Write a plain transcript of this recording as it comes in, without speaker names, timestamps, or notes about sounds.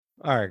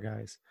All right,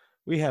 guys,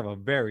 we have a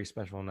very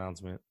special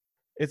announcement.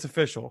 It's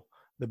official.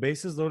 The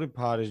Bases Loaded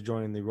Pod is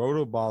joining the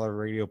Roto Baller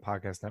Radio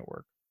Podcast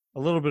Network. A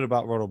little bit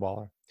about Roto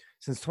Baller.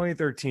 Since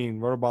 2013,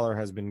 Roto Baller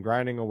has been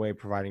grinding away,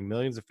 providing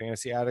millions of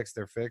fantasy addicts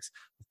their fix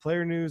of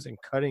player news and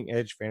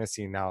cutting-edge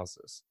fantasy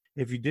analysis.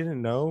 If you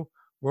didn't know,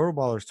 Roto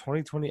Baller's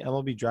 2020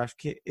 MLB Draft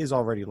Kit is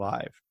already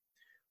live.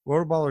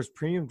 Roto Baller's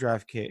premium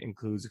draft kit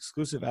includes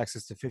exclusive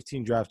access to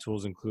 15 draft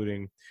tools,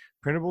 including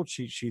printable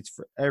cheat sheets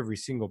for every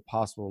single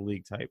possible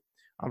league type.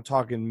 I'm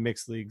talking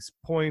mixed leagues,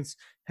 points,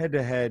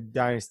 head-to-head,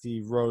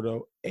 dynasty,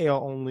 roto,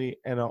 AL only,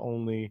 NL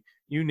only,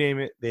 you name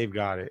it, they've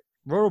got it.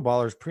 Roto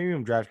Baller's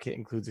premium draft kit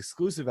includes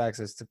exclusive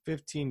access to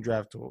 15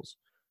 draft tools.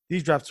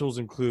 These draft tools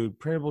include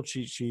printable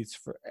cheat sheets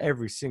for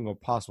every single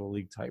possible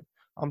league type.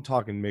 I'm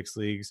talking mixed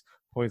leagues,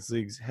 points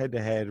leagues,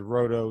 head-to-head,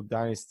 roto,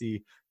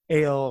 dynasty,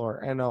 AL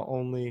or NL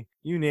only,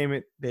 you name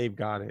it, they've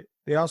got it.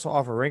 They also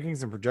offer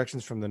rankings and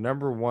projections from the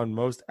number one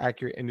most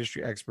accurate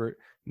industry expert,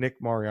 Nick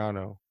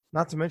Mariano.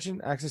 Not to mention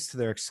access to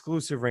their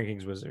exclusive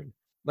rankings wizard.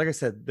 Like I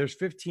said, there's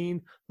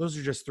 15. Those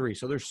are just 3,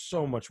 so there's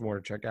so much more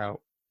to check out.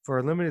 For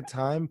a limited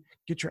time,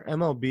 get your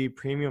MLB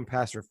Premium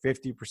Pass for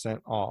 50%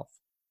 off.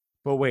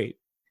 But wait,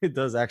 it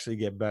does actually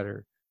get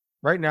better.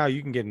 Right now,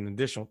 you can get an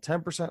additional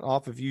 10%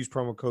 off if you use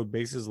promo code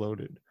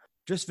BASESLOADED.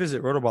 Just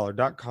visit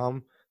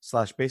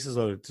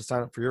rotoballer.com/basesloaded to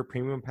sign up for your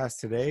Premium Pass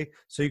today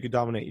so you can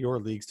dominate your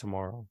leagues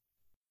tomorrow.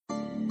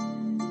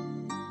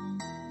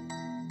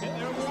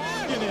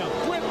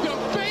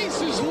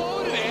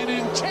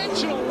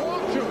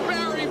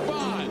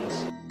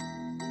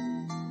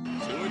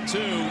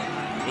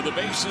 With the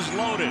bases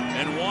loaded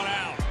and 1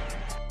 out.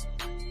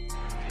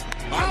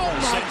 Oh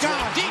my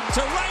God! Deep to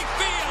right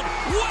field,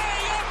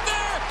 way up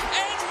there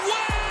and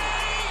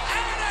way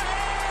out of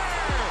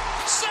here.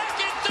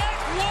 Second deck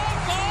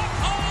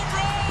walk-off home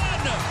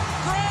run,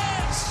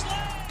 grand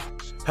slam.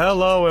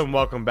 Hello and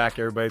welcome back,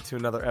 everybody, to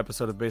another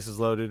episode of Bases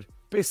Loaded.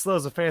 Bases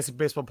Loaded is a fantasy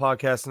baseball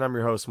podcast, and I'm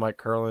your host, Mike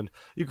Curland.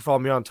 You can follow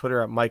me on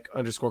Twitter at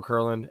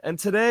Mike_Curland. And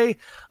today,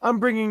 I'm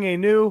bringing a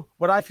new,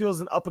 what I feel is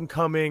an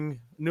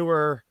up-and-coming,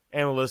 newer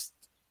analyst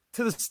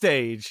to the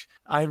stage.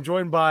 I am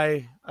joined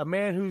by a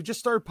man who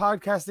just started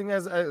podcasting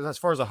as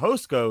far as a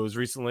host goes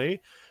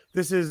recently.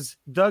 This is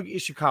Doug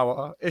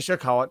Ishikawa.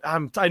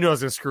 I knew I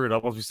was going to screw it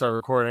up once we started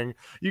recording.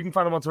 You can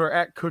find him on Twitter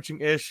at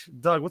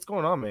CoachingIsh. Doug, what's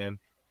going on, man?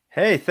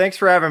 Hey, thanks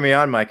for having me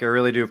on, Mike. I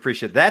really do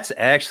appreciate it. That's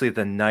actually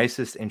the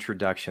nicest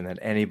introduction that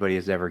anybody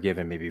has ever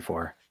given me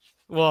before.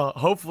 Well,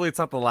 hopefully it's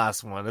not the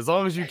last one. As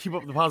long as you keep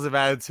up the positive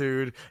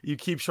attitude, you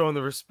keep showing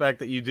the respect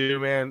that you do,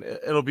 man,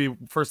 it'll be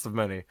first of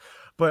many.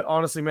 But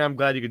honestly, man, I'm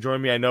glad you could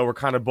join me. I know we're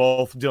kind of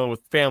both dealing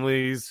with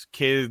families,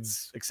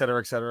 kids, et cetera,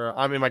 et cetera.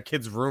 I'm in my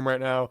kid's room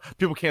right now.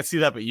 People can't see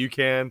that, but you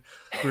can.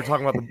 We were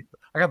talking about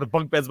I got the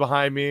bunk beds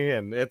behind me,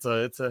 and it's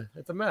a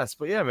mess.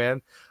 But yeah,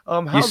 man.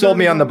 You sold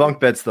me on the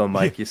bunk beds, though,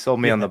 Mike. You sold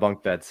me on the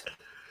bunk beds.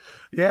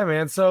 Yeah,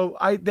 man. So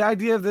the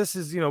idea of this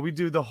is, we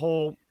do the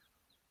whole,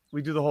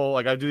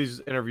 like, I do these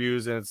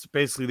interviews, and it's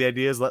basically the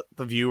idea is let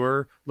the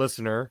viewer,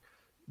 listener,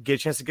 get a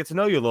chance to get to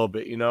know you a little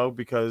bit,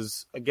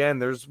 because again,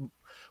 there's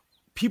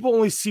people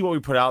only see what we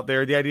put out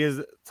there. The idea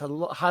is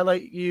to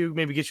highlight you,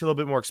 maybe get you a little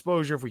bit more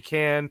exposure if we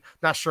can.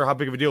 Not sure how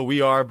big of a deal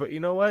we are, but you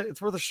know what? It's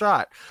worth a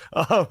shot.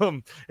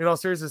 In all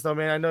seriousness, though,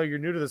 man, I know you're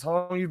new to this. How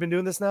long have you been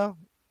doing this now?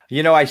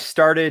 I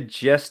started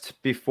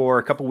just before,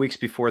 a couple weeks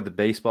before the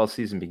baseball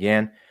season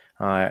began.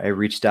 I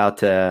reached out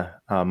to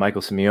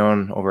Michael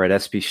Simeone over at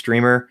SP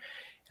Streamer,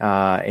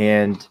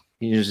 and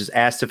he just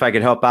asked if I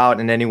could help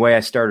out in any way. I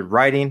started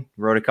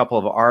wrote a couple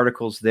of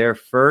articles there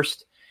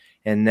first,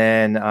 and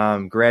then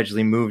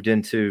gradually moved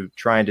into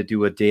trying to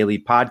do a daily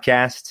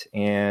podcast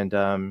and,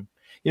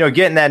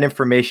 getting that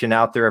information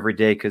out there every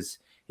day, because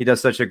he does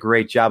such a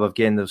great job of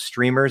getting those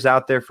streamers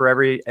out there for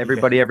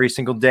everybody every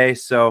single day.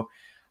 So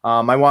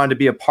I wanted to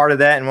be a part of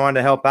that and wanted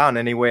to help out in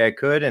any way I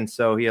could. And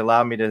so he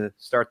allowed me to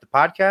start the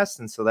podcast.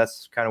 And so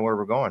that's kind of where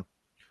we're going.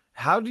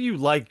 How do you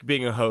like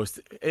being a host?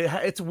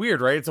 It's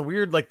weird, right? It's a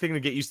weird thing to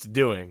get used to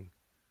doing.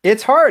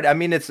 It's hard. I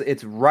mean,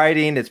 it's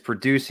writing, it's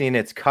producing,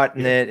 it's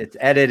cutting it, it's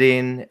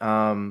editing.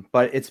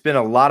 But it's been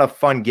a lot of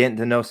fun getting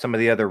to know some of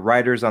the other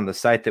writers on the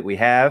site that we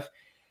have.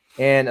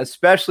 And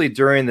especially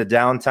during the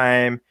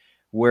downtime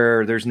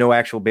where there's no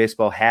actual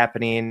baseball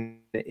happening,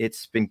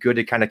 it's been good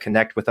to kind of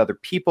connect with other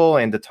people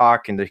and to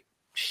talk and to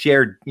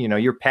share,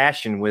 your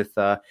passion with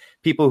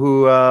people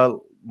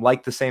who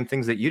like the same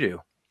things that you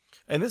do.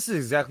 And this is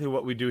exactly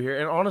what we do here.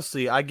 And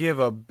honestly, I give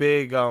a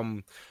big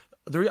a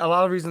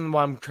lot of reason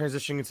why I'm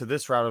transitioning into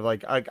this route of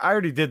I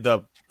already did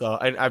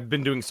I've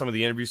been doing some of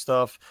the interview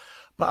stuff,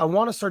 but I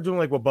want to start doing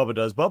like what Bubba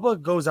does.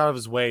 Bubba goes out of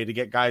his way to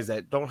get guys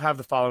that don't have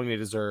the following they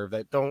deserve,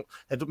 that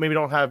maybe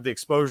don't have the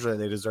exposure that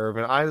they deserve.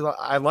 And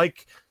I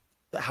like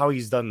how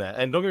he's done that.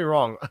 And don't get me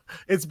wrong,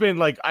 it's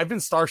been I've been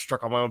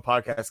starstruck on my own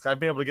podcast. I've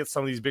been able to get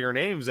some of these bigger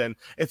names and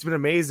it's been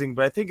amazing,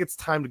 but I think it's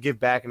time to give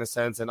back in a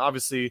sense. And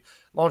obviously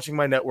launching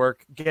my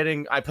network, I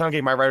plan on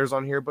getting my writers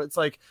on here, but it's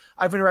like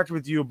I've interacted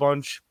with you a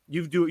bunch.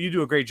 You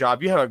do a great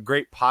job. You have a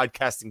great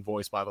podcasting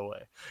voice, by the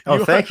way.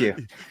 Thank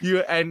you.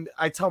 And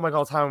I tell Mike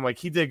all the time, I'm like,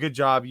 he did a good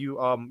job. You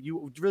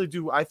really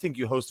do. I think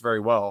you host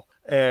very well.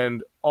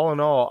 And all in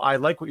all, I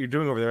like what you're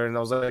doing over there. And I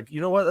was like,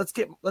 you know what? Let's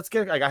get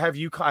like I have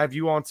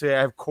you on today.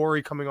 I have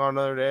Corey coming on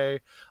another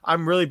day.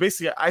 I'm really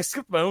I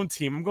skipped my own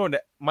team. I'm going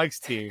to Mike's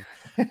team.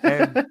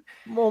 And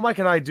well, Mike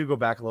and I do go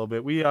back a little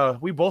bit.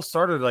 We both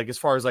started like as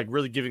far as like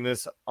really giving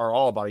this our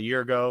all about a year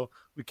ago.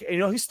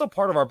 He's still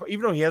part of our,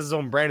 even though he has his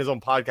own brand, his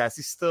own podcast,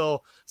 he's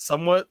still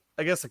somewhat,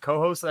 I guess, a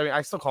co-host. I mean,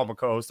 I still call him a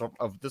co-host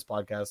of this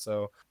podcast.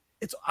 So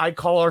I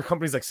call our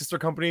companies like sister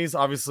companies.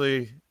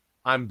 Obviously,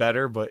 I'm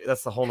better, but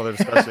that's a whole nother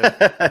discussion.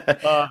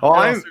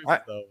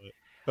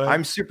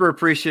 I'm super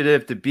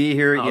appreciative to be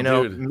here. Oh,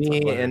 dude,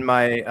 me and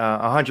my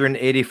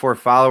 184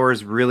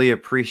 followers really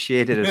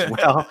appreciate it as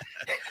well.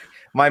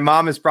 My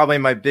mom is probably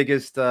my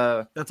biggest,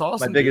 that's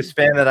awesome, my biggest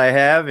fan that I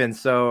have. And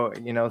so,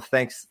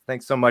 thanks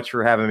so much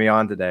for having me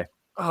on today.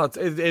 Oh,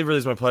 it really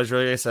is my pleasure.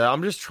 Like I said,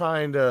 I'm just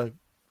trying to,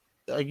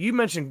 like you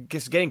mentioned,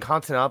 just getting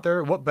content out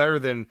there. What better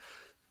than,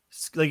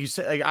 like you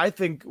said, like I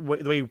think the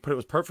way you put it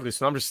was perfectly.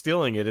 So I'm just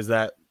stealing it. Is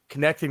that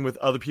connecting with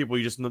other people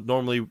you just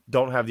normally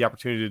don't have the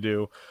opportunity to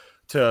do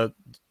to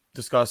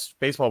discuss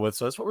baseball with.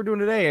 So that's what we're doing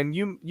today. And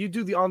you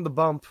do the On the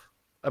Bump.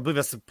 I believe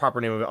that's the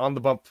proper name of it. On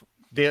the Bump,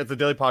 the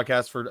daily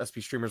podcast for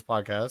SP Streamers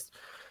podcast.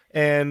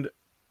 And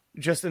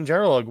just in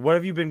general, like what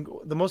have you been,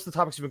 most of the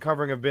topics you've been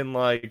covering have been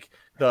like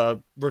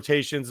the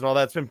rotations and all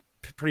that. It's been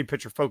pretty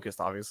pitcher focused,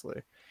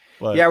 obviously.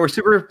 But yeah, we're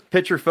super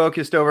pitcher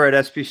focused over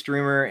at SP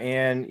Streamer.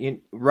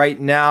 And right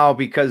now,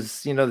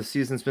 because, the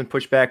season's been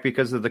pushed back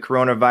because of the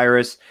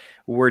coronavirus,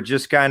 we're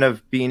just kind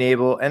of being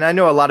able, and I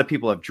know a lot of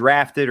people have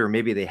drafted, or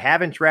maybe they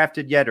haven't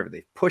drafted yet, or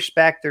they've pushed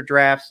back their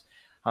drafts.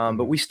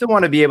 But we still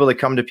want to be able to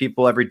come to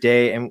people every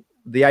day. And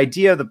the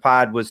idea of the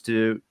pod was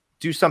to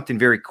do something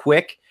very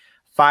quick,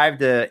 5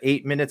 to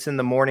 8 minutes in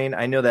the morning.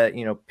 I know that,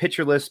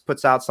 Pitcher List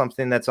puts out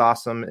something that's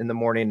awesome in the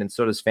morning, and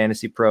so does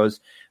Fantasy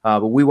Pros.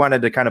 But we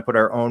wanted to kind of put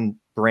our own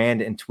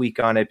brand and tweak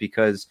on it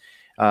because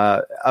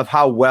of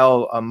how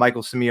well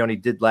Michael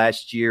Simeone did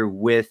last year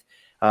with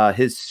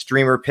his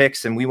streamer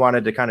picks. And we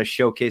wanted to kind of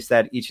showcase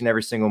that each and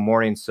every single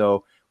morning.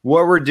 So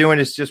what we're doing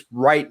is just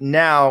right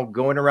now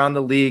going around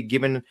the league,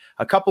 giving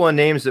a couple of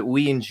names that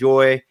we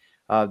enjoy,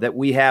 that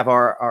we have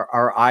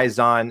our eyes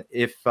on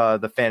if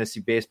the fantasy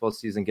baseball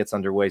season gets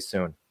underway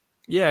soon.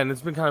 Yeah, and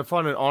it's been kind of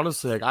fun. And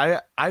honestly,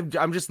 like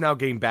I'm just now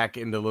getting back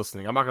into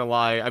listening. I'm not gonna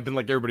lie, I've been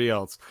like everybody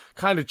else,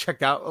 kind of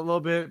checked out a little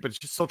bit, but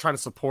just still trying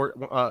to support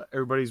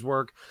everybody's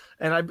work.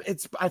 And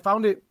I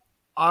found it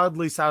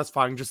oddly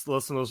satisfying just to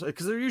listen to those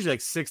because they're usually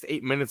like 6 to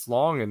 8 minutes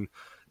long, and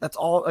that's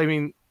all. I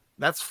mean,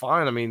 that's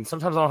fine. I mean,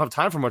 sometimes I don't have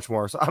time for much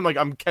more. So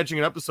I'm catching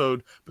an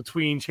episode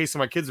between chasing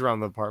my kids around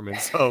the apartment.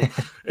 So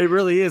it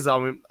really is. I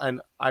mean,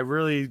 and I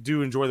really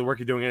do enjoy the work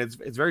you're doing. And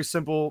it's very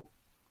simple,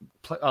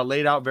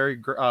 laid out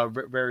very,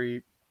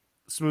 very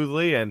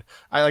smoothly. And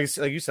I,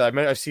 like you said,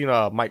 I've seen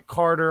Mike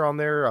Carter on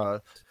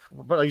there.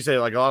 But like you say,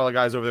 like a lot of the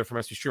guys over there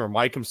from SP Streamer,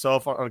 Mike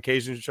himself on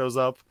occasion shows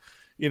up.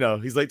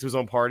 He's late to his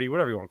own party,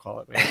 whatever you want to call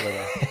it,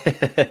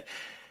 man.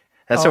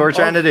 That's what we're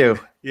trying to do.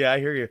 Yeah, I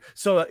hear you.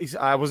 So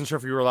I wasn't sure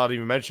if you were allowed to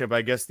even mention it, but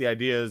I guess the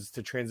idea is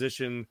to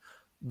transition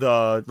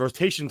the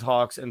rotation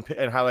talks and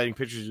highlighting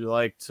pitchers you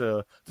like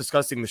to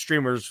discussing the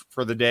streamers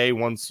for the day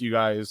once we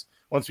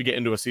get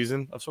into a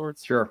season of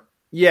sorts. Sure.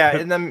 Yeah,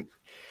 and then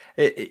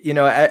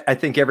I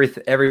think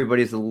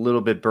everybody's a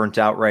little bit burnt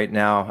out right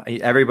now.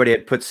 Everybody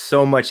had put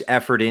so much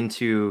effort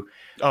into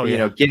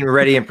getting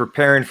ready and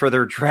preparing for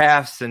their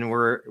drafts, and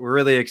we're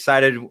really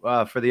excited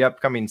for the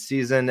upcoming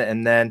season.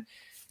 And then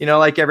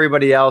like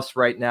everybody else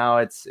right now,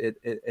 it's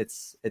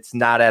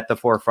not at the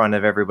forefront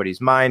of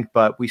everybody's mind,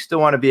 but we still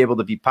want to be able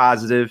to be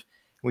positive.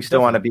 We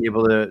still want to be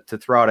able to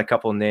throw out a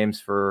couple of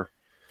names for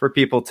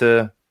people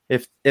to,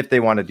 if they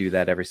want to do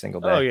that every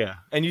single day. Oh yeah.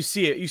 And you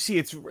see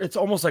it's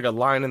almost like a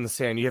line in the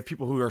sand. You have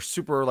people who are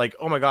super like,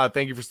 oh my God,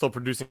 thank you for still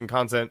producing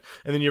content.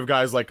 And then you have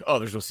guys like, oh,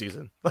 there's no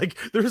season. Like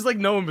there's like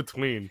no in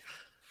between.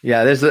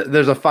 Yeah. There's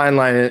a fine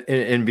line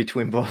in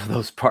between both of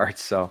those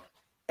parts. So,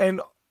 and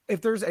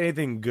if there's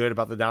anything good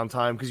about the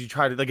downtime, because you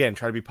try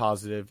to be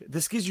positive,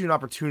 this gives you an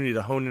opportunity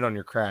to hone in on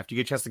your craft. You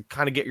get a chance to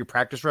kind of get your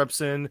practice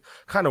reps in,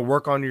 kind of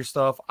work on your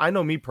stuff. I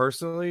know me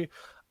personally,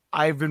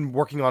 I've been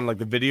working on like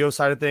the video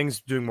side of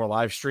things, doing more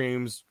live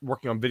streams,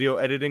 working on video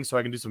editing so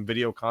I can do some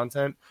video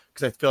content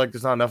because I feel like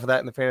there's not enough of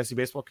that in the fantasy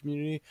baseball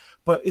community.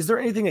 But is there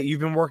anything that you've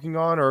been working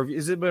on, or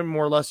is it been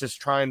more or less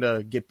just trying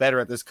to get better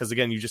at this? Because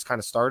again, you just kind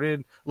of started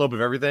a little bit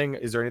of everything.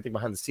 Is there anything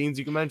behind the scenes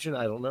you can mention?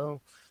 I don't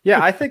know. Yeah,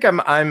 I think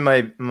I'm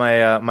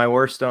my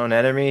worst own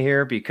enemy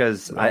here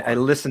because I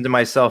listen to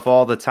myself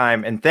all the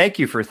time. And thank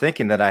you for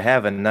thinking that I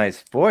have a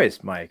nice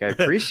voice, Mike. I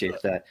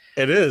appreciate that.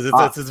 It is.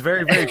 It's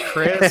very, very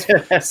crisp,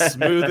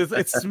 smooth.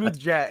 It's smooth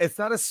jazz. It's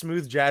not as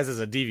smooth jazz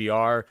as a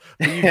DVR,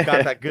 but you've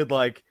got that good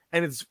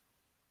and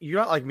you're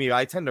not like me.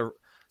 I tend to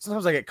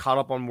sometimes I get caught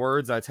up on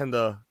words. And I tend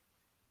to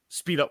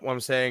speed up what I'm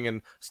saying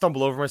and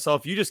stumble over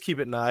myself. You just keep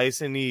it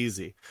nice and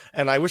easy.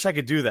 And I wish I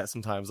could do that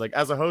sometimes. Like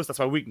as a host, that's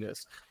my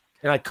weakness.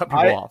 And I cut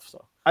people off.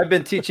 So I've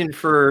been teaching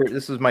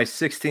this is my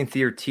 16th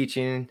year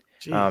teaching.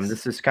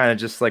 This is kind of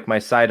just like my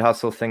side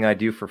hustle thing I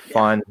do for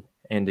fun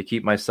and to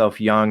keep myself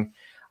young.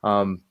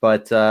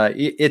 But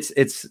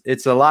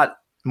it's a lot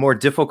more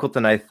difficult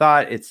than I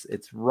thought.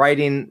 It's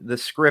writing the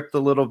script a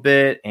little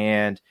bit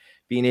and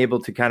being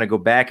able to kind of go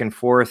back and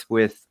forth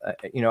with,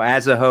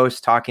 as a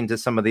host, talking to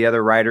some of the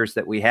other writers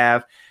that we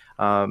have.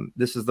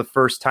 This is the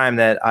first time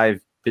that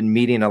I've been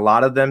meeting a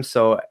lot of them.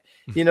 So,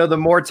 the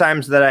more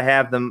times that I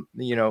have them,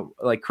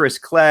 like Chris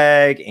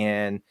Clegg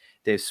and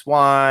Dave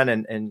Swan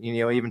and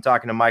even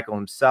talking to Michael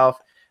himself,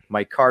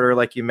 Mike Carter,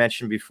 like you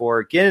mentioned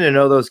before, getting to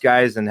know those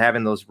guys and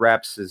having those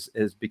reps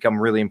has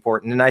become really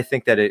important. And I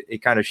think that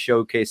it kind of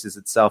showcases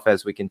itself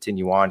as we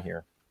continue on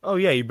here. Oh,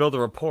 yeah, you build a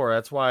rapport.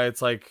 That's why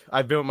it's like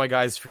I've been with my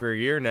guys for a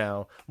year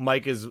now.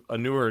 Mike is a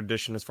newer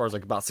addition as far as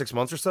like about 6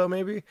 months or so,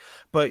 maybe.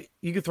 But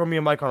you could throw me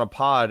and Mike on a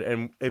pod,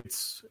 and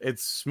it's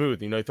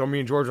smooth. You throw me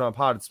and George on a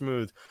pod, it's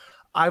smooth.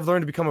 I've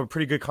learned to become a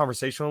pretty good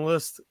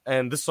conversationalist,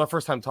 and this is our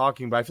first time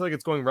talking, but I feel like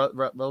it's going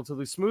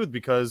relatively smooth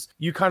because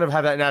you kind of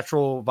have that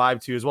natural vibe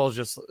to you as well as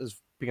just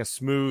as being a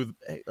smooth,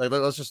 like,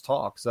 let's just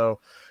talk. So,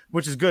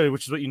 which is good,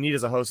 which is what you need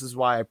as a host. This is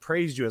why I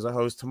praised you as a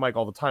host to Mike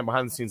all the time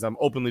behind the scenes. I'm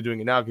openly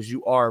doing it now because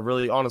you are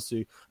really,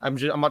 honestly, I'm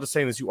not just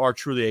saying this. You are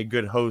truly a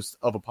good host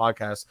of a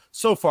podcast.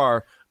 So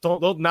far,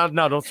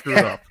 don't screw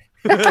it up.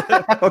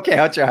 Okay,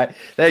 I'll try.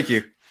 Thank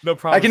you. No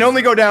problem. I can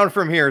only go down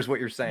from here is what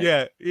you're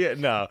saying. Yeah,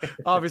 no.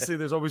 Obviously,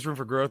 there's always room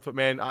for growth, but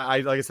man, I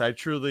like I said, I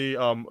truly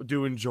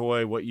do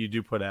enjoy what you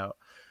do put out.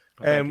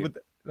 And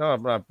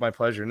my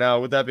pleasure.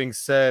 Now, with that being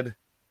said,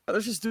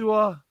 let's just do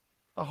a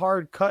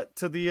hard cut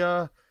to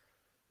the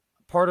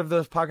part of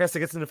the podcast that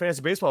gets into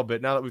fantasy baseball a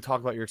bit. Now that we've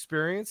talked about your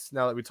experience,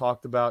 now that we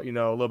talked about, a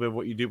little bit of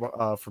what you do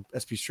for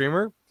SP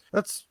Streamer,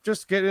 let's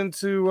just get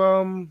into,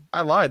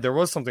 I lied. There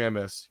was something I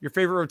missed. Your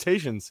favorite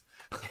rotations.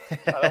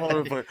 I'm all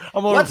over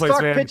the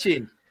place, man.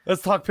 Pitching.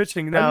 Let's talk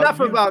pitching now. Enough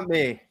about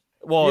me.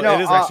 Well,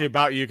 it is actually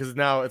about you because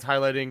now it's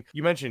highlighting.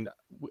 You mentioned,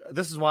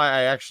 this is why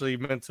I actually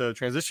meant to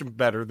transition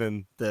better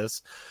than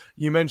this.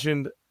 You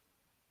mentioned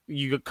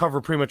you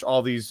cover pretty much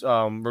all these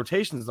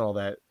rotations and all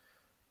that.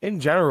 In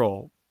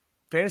general,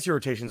 fantasy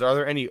rotations, are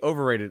there any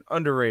overrated,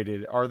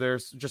 underrated? Are there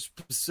just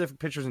specific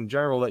pitchers in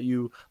general that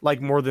you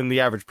like more than the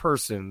average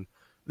person?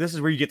 This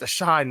is where you get to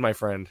shine, my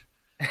friend.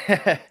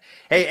 Hey,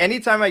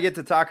 anytime I get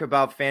to talk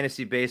about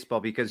fantasy baseball,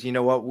 because you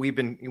know what, we've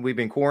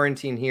been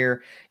quarantined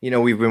here.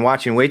 We've been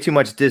watching way too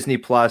much Disney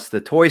Plus.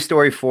 The Toy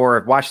Story 4,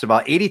 I've watched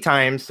about 80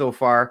 times so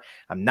far.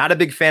 I'm not a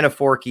big fan of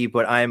Forky,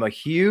 but I am a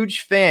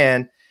huge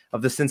fan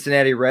of the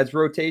Cincinnati Reds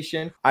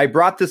rotation. I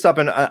brought this up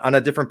on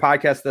a different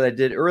podcast that I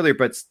did earlier,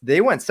 but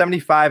they went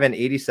 75 and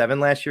 87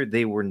 last year.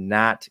 They were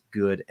not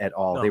good at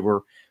all. No. They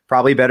were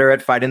probably better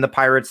at fighting the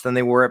Pirates than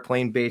they were at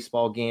playing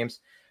baseball games.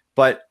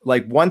 But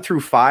like 1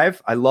 through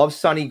 5, I love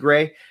Sonny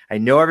Gray. I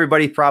know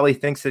everybody probably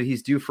thinks that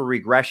he's due for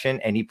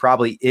regression, and he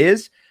probably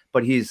is,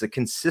 but he's a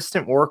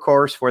consistent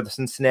workhorse for the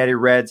Cincinnati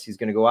Reds. He's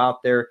going to go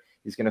out there.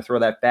 He's going to throw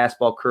that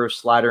fastball, curve,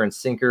 slider, and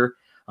sinker.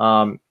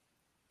 And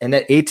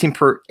that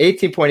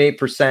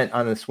 18.8%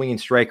 on the swinging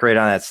strike rate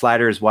on that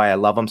slider is why I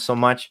love him so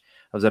much.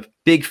 I was a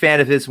big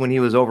fan of his when he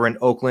was over in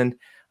Oakland.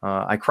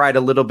 I cried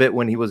a little bit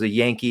when he was a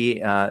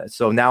Yankee.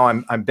 So now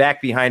I'm back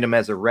behind him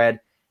as a Red.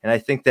 And I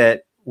think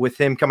that with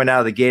him coming out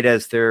of the gate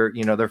as their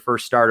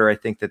first starter, I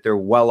think that they're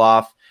well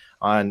off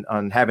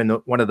on having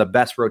one of the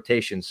best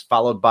rotations,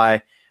 followed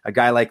by a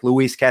guy like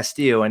Luis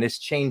Castillo and his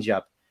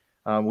changeup.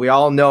 We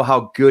all know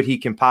how good he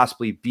can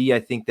possibly be. I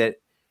think that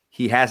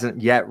he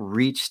hasn't yet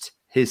reached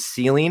his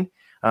ceiling.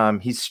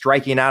 He's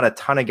striking out a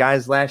ton of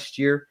guys last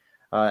year.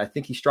 I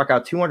think he struck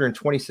out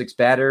 226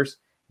 batters.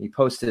 He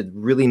posted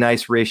really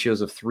nice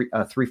ratios of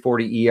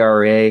 3.40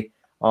 ERA.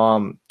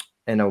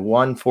 And a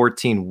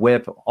 114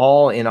 whip,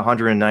 all in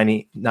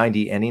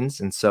 190 innings.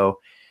 And so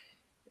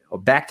a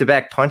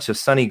back-to-back punch of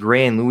Sonny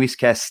Gray and Luis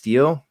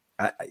Castillo,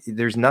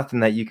 there's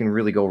nothing that you can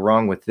really go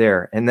wrong with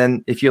there. And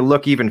then if you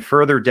look even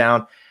further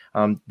down,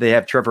 they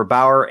have Trevor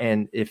Bauer.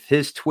 And if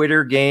his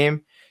Twitter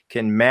game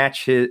can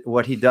match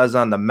what he does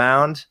on the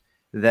mound,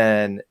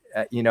 then,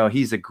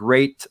 he's a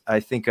great, I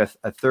think, a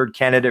third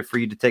candidate for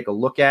you to take a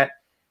look at.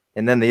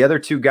 And then the other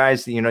two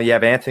guys, you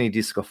have Anthony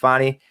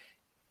DeSclafani.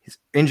 He's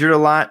injured a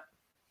lot.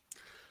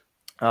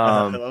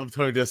 I love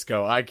Tony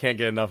Disco. I can't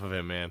get enough of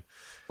him, man.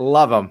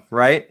 Love him,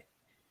 right?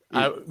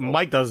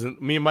 Mike doesn't.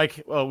 Me and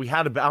Mike, we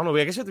had a bet. I don't know.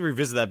 I guess we have to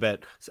revisit that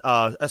bet.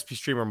 SP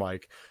Streamer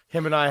Mike.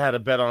 Him and I had a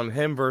bet on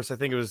him versus, I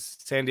think it was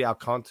Sandy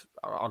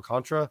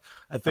Alcantara.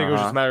 I think it was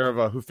just a matter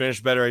of who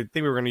finished better. I think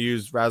we were going to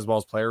use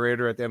Razzball's player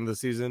rater at the end of the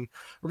season.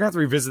 We're going to have to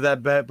revisit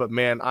that bet. But,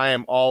 man, I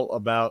am all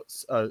about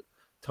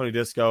Tony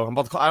Disco.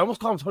 I almost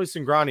call him Tony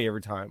Cingrani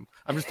every time.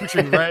 I'm just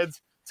picturing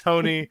Reds.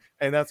 Tony,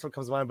 and that's what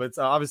comes to mind. But it's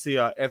obviously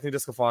Anthony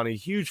DeSclafani,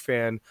 huge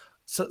fan.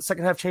 So,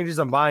 second half changes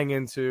I'm buying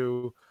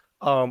into.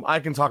 I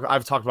can talk.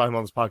 I've talked about him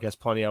on this podcast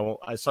plenty.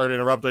 I started to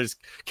interrupt. I just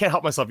can't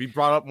help myself. You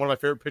brought up one of my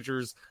favorite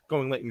pitchers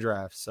going late in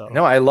drafts. So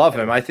no, I love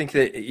him. I think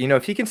that,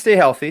 if he can stay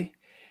healthy,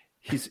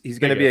 he's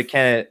going to be a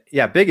candidate.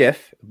 Yeah, big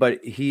if,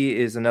 but he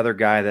is another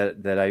guy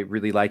that I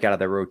really like out of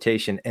the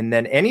rotation. And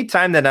then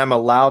anytime that I'm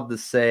allowed to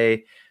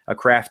say a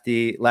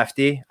crafty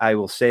lefty, I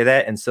will say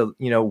that. And so,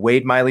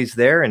 Wade Miley's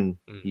there, and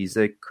he's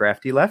a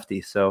crafty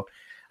lefty. So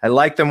I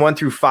like them 1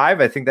 through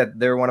 5. I think that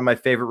they're one of my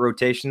favorite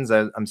rotations.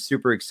 I'm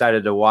super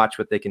excited to watch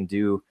what they can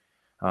do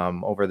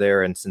over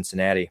there in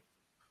Cincinnati.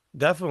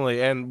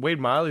 Definitely. And Wade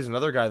Miley's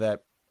another guy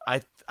that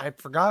I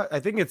forgot. I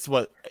think it's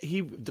what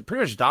he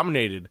pretty much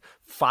dominated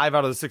 5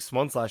 out of the 6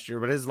 months last year,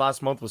 but his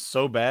last month was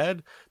so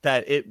bad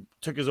that it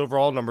took his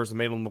overall numbers and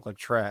made him look like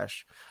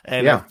trash.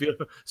 And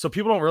so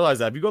people don't realize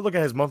that. If you go look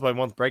at his month by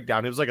month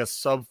breakdown, it was like a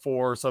sub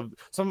 4,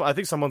 I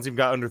think some months even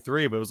got under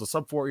 3, but it was a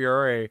sub 4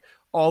 ERA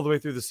all the way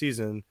through the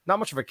season. Not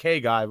much of a K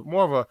guy, but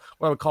more of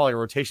what I would call a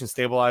rotation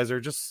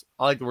stabilizer.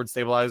 I like the word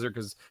stabilizer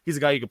because he's a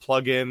guy you could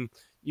plug in.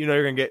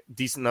 You're going to get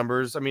decent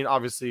numbers. I mean,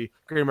 obviously,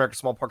 Great American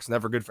Small Park's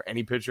never good for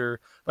any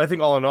pitcher. But I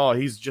think all in all,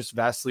 he's just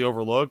vastly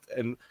overlooked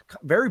and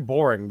very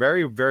boring.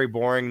 Very, very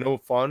boring. No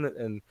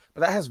fun.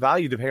 But that has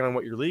value depending on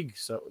what your league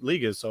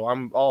is. So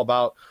I'm all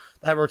about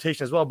that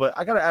rotation as well. But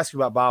I got to ask you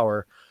about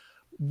Bauer.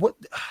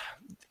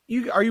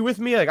 Are you with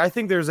me? Like, I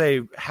think there's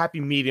a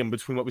happy medium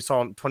between what we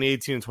saw in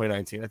 2018 and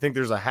 2019. I think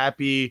there's a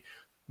happy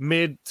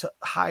mid to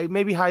high,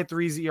 maybe high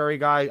 3s ERA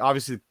guy.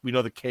 Obviously, we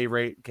know the K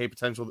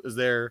potential is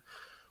there.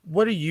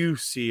 What do you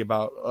see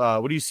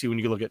when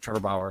you look at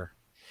Trevor Bauer?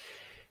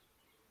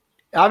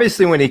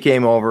 Obviously, when he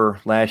came over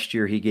last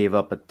year, he gave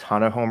up a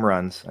ton of home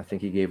runs. I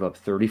think he gave up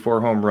 34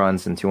 home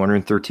runs in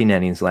 213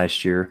 innings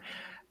last year.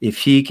 If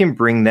he can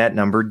bring that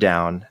number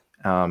down,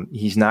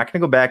 he's not going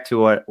to go back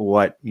to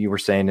what you were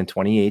saying in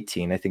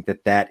 2018. I think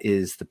that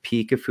is the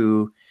peak of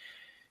who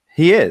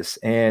he is.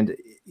 And,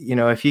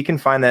 if he can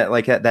find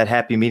that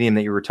happy medium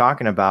that you were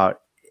talking about,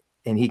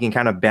 and he can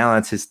kind of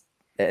balance his,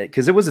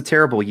 because it was a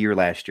terrible year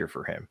last year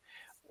for him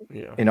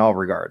in all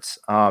regards.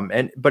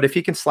 But if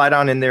he can slide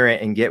on in there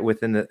and get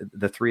within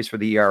the 3s for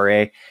the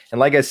ERA, and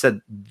like I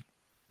said,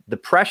 the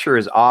pressure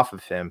is off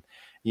of him.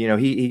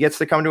 He gets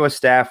to come to a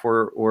staff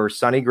where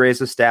Sonny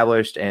Gray's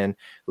established and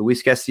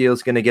Luis Castillo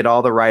is going to get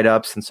all the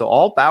write-ups. And so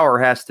all Bauer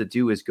has to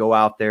do is go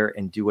out there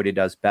and do what he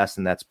does best,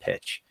 and that's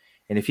pitch.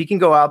 And if he can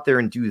go out there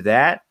and do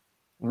that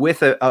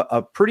with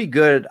a pretty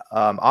good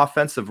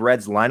offensive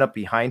Reds lineup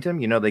behind him,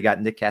 they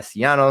got Nick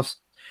Castellanos,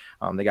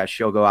 they got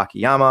Shogo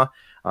Akiyama.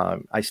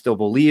 I still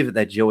believe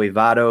that Joey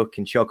Votto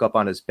can choke up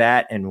on his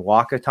bat and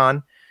walk a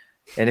ton.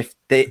 And if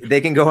they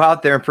can go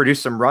out there and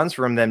produce some runs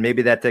for him, then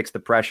maybe that takes the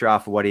pressure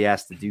off of what he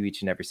has to do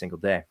each and every single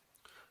day.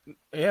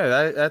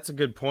 Yeah, that's a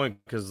good point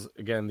because,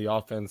 again, the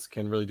offense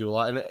can really do a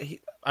lot. And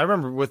I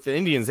remember with the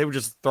Indians, they would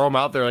just throw him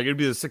out there. Like, it'd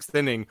be the 6th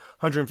inning,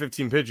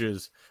 115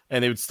 pitches,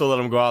 and they would still let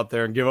him go out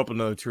there and give up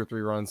another 2 or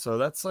 3 runs. So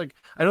that's like,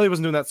 I know he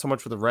wasn't doing that so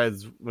much for the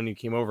Reds when he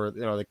came over.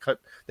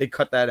 They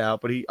cut that out.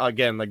 But he,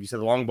 again, like you said,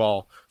 the long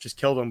ball just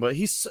killed him. But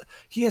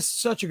he has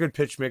such a good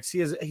pitch mix.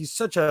 He's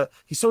so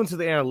into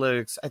the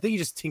analytics. I think he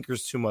just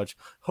tinkers too much.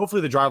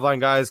 Hopefully the driveline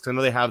guys, because I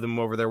know they have them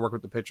over there, work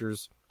with the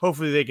pitchers.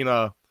 Hopefully they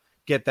can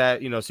get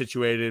that,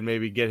 situated,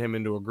 maybe get him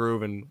into a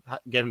groove and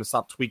get him to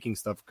stop tweaking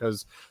stuff,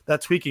 because that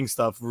tweaking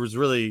stuff was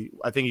really,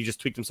 I think he just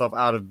tweaked himself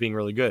out of being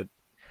really good.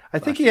 I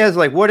think he has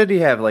what did he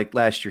have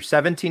last year?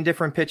 17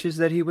 different pitches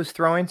that he was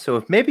throwing. So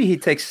if maybe he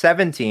takes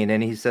 17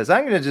 and he says,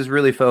 I'm going to just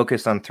really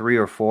focus on 3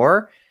 or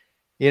 4,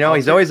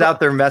 he's always out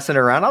there messing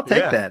around. I'll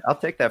take that. I'll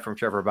take that from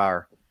Trevor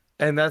Bauer.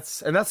 And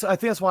that's, I think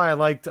that's why I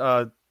liked,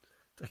 I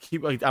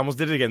almost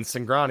did it again.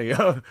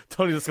 Singrani,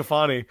 Tony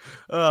DeSclafani,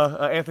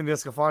 Anthony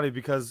DeSclafani,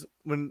 because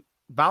when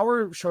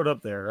Bauer showed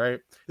up there, right?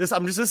 This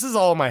is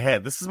all in my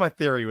head. This is my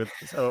theory with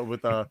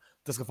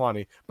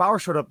DeSclafani. Bauer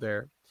showed up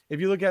there. If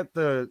you look at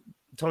the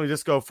Tony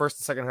Disco first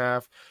and second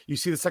half, you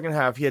see the second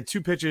half, he had 2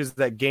 pitches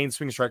that gained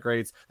swing strike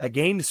rates, that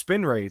gained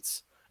spin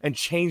rates, and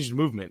changed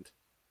movement.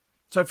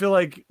 So I feel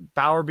like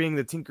Bauer, being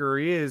the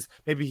tinkerer he is,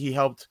 maybe he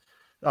helped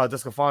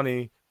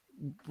DeSclafani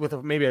with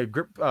maybe a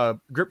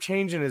grip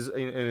change in his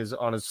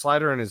on his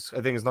slider and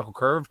his knuckle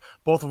curve,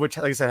 both of which,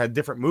 like I said, had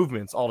different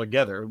movements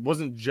altogether. It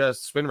wasn't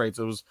just spin rates;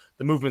 it was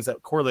the movements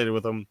that correlated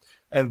with them,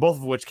 and both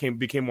of which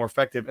became more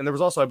effective. And there was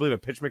also, I believe, a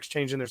pitch mix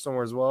change in there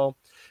somewhere as well.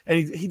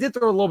 And he did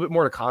throw a little bit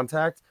more to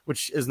contact,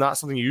 which is not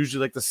something you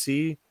usually like to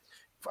see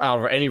out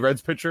of any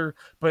Reds pitcher,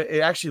 but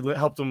it actually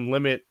helped him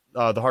limit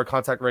the hard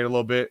contact rate a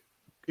little bit,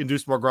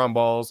 induced more ground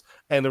balls,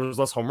 and there was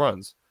less home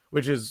runs,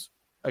 which is,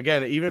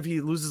 again, even if he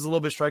loses a little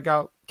bit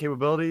strikeout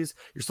capabilities,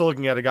 you're still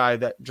looking at a guy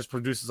that just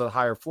produces a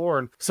higher floor.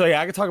 And so, yeah,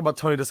 I could talk about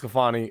Tony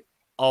DeSclafani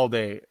all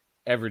day,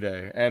 every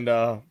day. And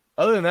other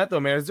than that, though,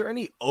 man, is there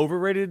any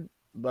overrated,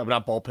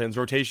 not bullpens,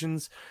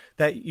 rotations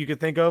that you could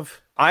think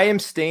of? I am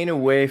staying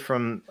away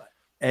from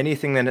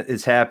anything that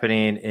is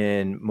happening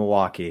in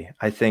Milwaukee.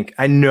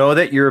 I know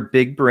that you're a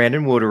big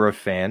Brandon Woodruff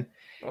fan.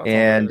 Well,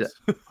 and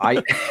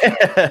I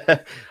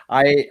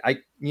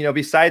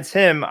besides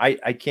him,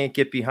 I can't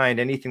get behind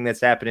anything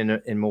that's happening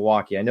in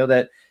Milwaukee. I know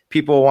that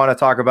people want to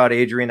talk about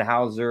Adrian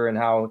Hauser and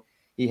how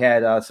he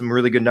had some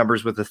really good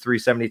numbers with a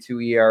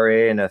 3.72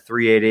 ERA and a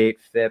 3.88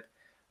 FIP.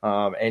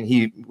 And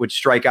he would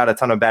strike out a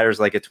ton of batters,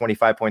 like a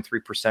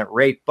 25.3%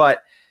 rate,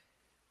 but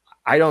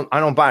I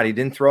don't buy it. He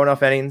didn't throw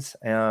enough innings.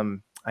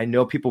 I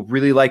know people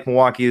really like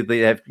Milwaukee. They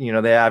have,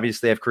 they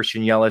obviously have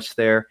Christian Yelich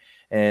there,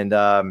 and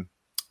a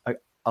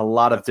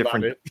lot of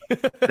different.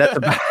 That's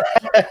about.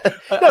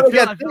 No,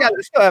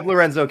 they still have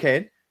Lorenzo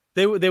Cain.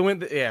 They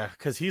went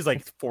because he's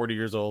like 40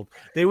 years old.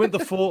 They went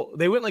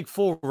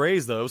full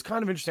Rays though. It was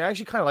kind of interesting. I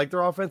actually kind of like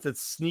their offense. It's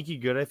sneaky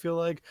good, I feel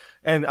like.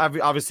 And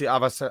obviously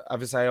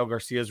Avisail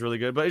Garcia is really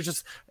good, but it's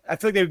just I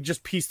feel like they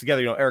just pieced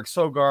together. Eric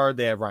Sogard.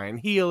 They have Ryan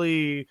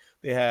Healy.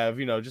 They have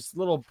just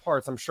little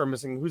parts. I'm sure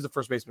missing. Who's the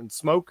first baseman?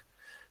 Smoke.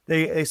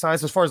 They signed.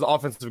 So as far as the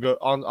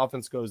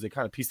offense goes, they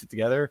kind of pieced it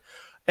together.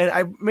 And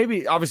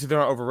obviously they're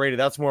not overrated.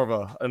 That's more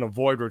of an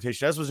avoid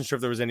rotation. I just wasn't sure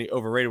if there was any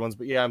overrated ones,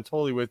 but yeah, I'm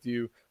totally with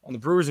you on the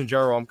Brewers in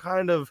general. I'm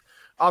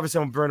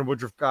obviously I'm a Brandon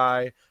Woodruff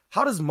guy.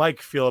 How does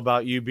Mike feel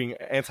about you being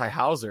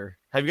anti-Hauser?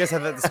 Have you guys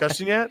had that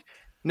discussion yet?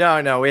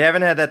 No, we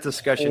haven't had that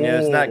discussion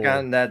yet. It's not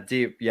gotten that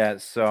deep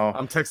yet. So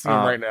I'm texting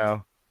him right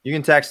now. You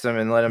can text him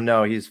and let him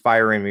know he's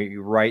firing me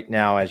right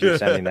now as you're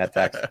sending that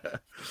text.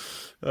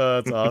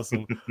 That's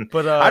awesome.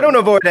 But I don't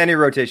avoid any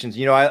rotations.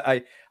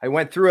 I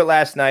went through it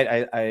last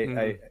night.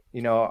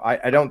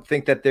 I don't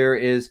think that there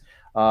is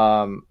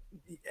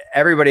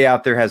everybody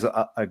out there has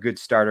a good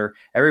starter.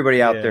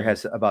 Everybody out there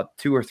has about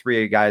 2 or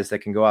 3 guys that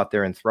can go out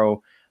there and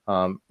throw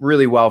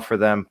really well for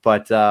them.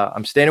 But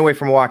I'm staying away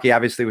from Milwaukee.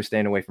 Obviously, we're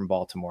staying away from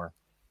Baltimore.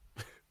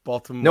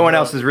 No one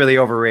else is really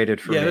overrated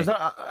for me.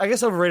 I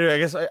guess overrated. I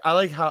guess I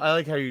like how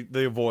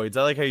the avoids.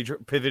 I like how you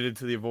pivoted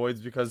to the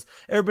avoids because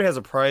everybody has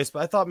a price.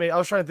 But I thought I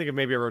was trying to think of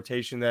maybe a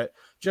rotation that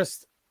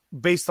just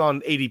based on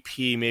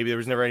ADP, maybe there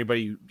was never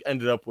anybody you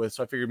ended up with.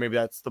 So I figured maybe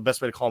that's the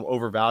best way to call them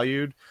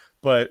overvalued,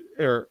 but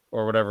or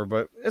whatever.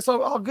 But it's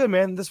all good,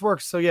 man. This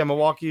works. So yeah,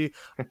 Milwaukee.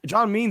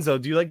 John Means though.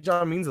 Do you like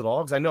John Means at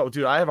all? Because I know,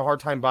 dude, I have a hard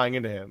time buying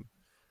into him.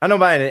 I don't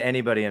buy into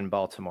anybody in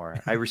Baltimore.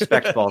 I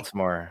respect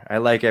Baltimore. I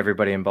like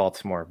everybody in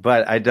Baltimore,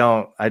 but I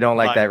don't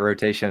like that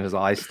rotation as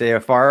all. I stay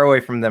as far away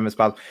from them as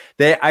possible.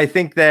 I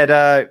think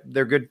that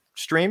they're good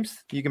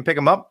streams. You can pick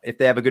them up if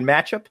they have a good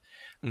matchup,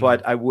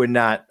 but I would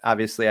not.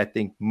 Obviously, I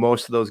think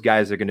most of those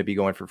guys are going to be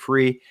going for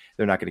free.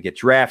 They're not going to get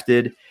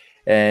drafted,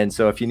 and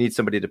so if you need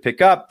somebody to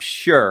pick up,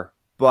 sure,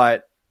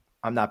 but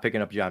I'm not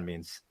picking up John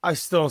Means. I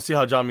still don't see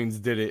how John Means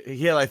did it.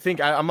 He had, I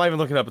think, I'm not even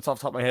looking up. It's off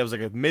the top of my head. It was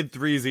like a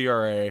mid-3s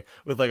ERA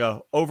with like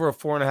over a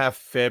 4.5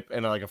 FIP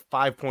and like a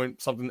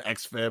 5-point-something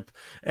xFIP.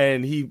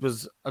 And he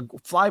was a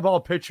fly ball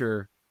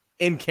pitcher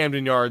in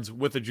Camden Yards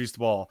with a juiced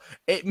ball.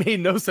 It made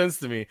no sense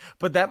to me,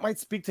 but that might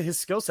speak to his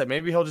skill set.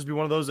 Maybe he'll just be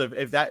one of those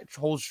if that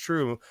holds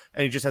true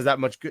and he just has that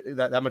much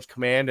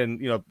command and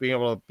being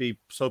able to be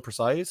so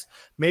precise.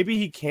 Maybe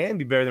he can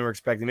be better than we're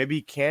expecting. Maybe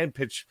he can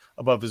pitch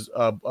above his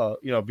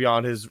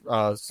beyond his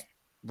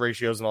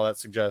ratios and all that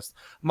suggests.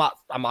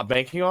 I'm not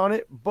banking on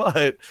it,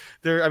 but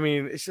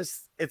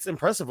it's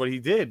impressive what he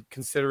did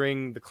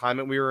considering the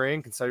climate we were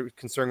in,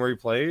 considering where he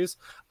plays.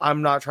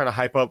 I'm not trying to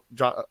hype up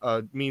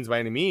Means by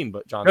any mean,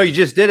 but John. No, you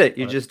just did it.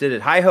 You just did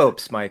it. High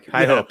hopes, Mike.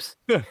 High hopes.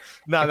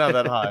 Not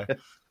that high.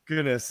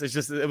 Goodness,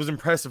 it was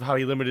impressive how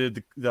he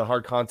limited the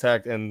hard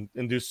contact and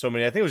induced so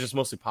many. I think it was just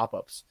mostly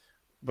pop-ups,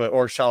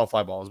 or shallow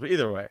fly balls. But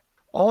either way,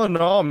 all in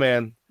all,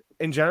 man,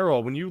 in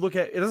general, when you look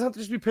at it, doesn't have to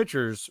just be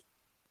pitchers.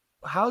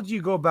 How do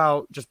you go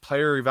about just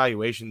player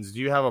evaluations? Do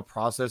you have a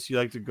process you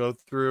like to go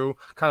through,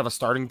 kind of a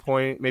starting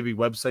point, maybe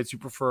websites you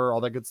prefer,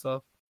 all that good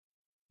stuff?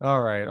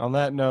 All right. On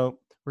that note,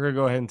 we're going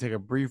to go ahead and take a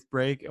brief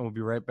break, and we'll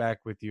be right back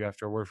with you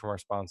after a word from our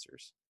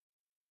sponsors.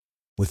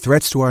 With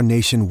threats to our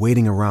nation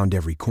waiting around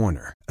every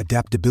corner,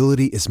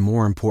 adaptability is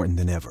more important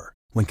than ever.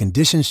 When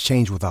conditions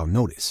change without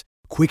notice,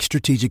 quick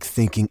strategic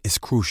thinking is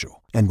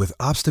crucial. And with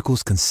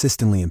obstacles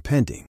consistently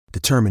impending,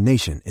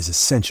 determination is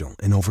essential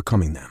in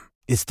overcoming them.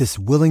 It's this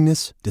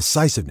willingness,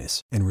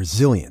 decisiveness, and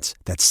resilience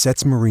that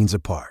sets Marines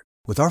apart.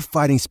 With our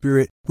fighting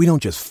spirit, we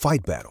don't just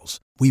fight battles,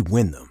 we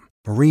win them.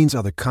 Marines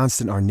are the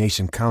constant our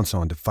nation counts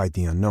on to fight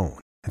the unknown.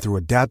 And through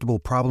adaptable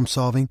problem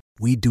solving,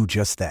 we do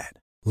just that.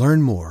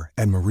 Learn more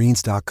at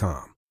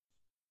marines.com.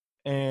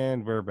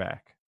 And we're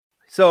back.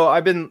 So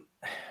I've been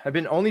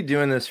only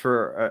doing this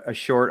for a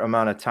short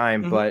amount of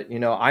time, but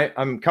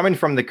I'm coming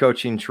from the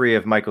coaching tree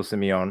of Michael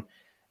Simeone.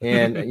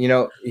 And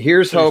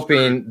here's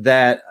hoping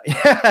that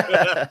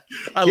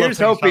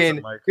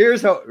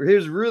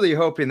here's really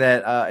hoping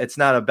that it's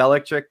not a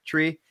Belichick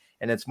tree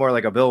and it's more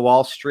like a Bill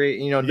Walsh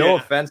tree. No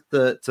offense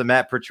to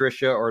Matt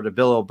Patricia or to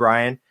Bill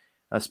O'Brien,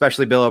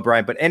 especially Bill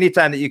O'Brien, but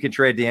anytime that you can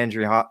trade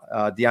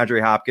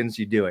DeAndre Hopkins,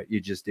 you do it. You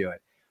just do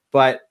it.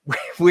 But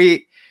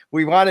we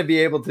want to be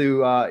able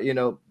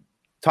to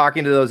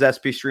talking to those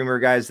SP streamer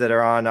guys that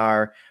are on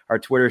our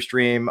Twitter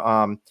stream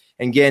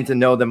and getting to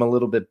know them a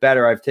little bit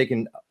better. I've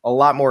taken a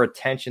lot more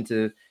attention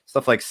to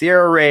stuff like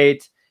Sierra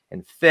rate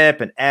and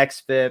FIP and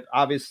XFIP,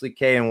 obviously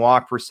K and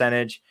walk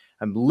percentage.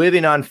 I'm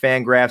living on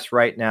Fangraphs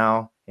right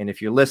now. And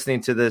if you're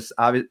listening to this,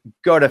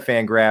 go to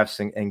Fangraphs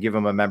and give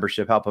them a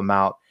membership, help them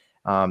out.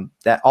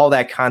 That all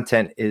that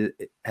content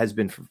has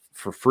been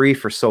for free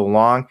for so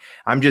long.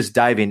 I'm just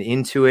diving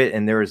into it,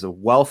 and there is a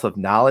wealth of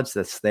knowledge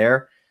that's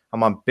there.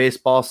 I'm on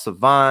Baseball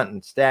Savant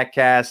and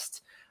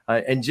StatCast,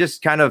 and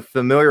just kind of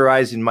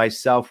familiarizing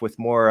myself with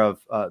more of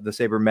the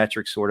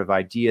sabermetric sort of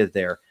idea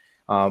there.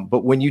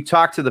 But when you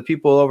talk to the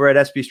people over at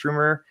SB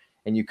Streamer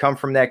and you come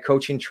from that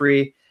coaching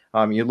tree,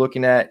 you're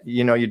looking at,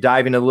 you're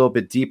diving a little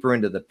bit deeper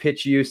into the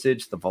pitch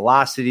usage, the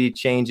velocity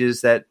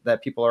changes that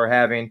people are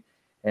having.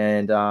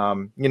 And,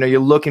 you're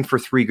looking for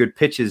 3 good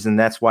pitches. And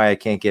that's why I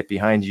can't get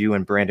behind you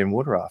and Brandon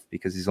Woodruff,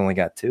 because he's only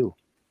got 2.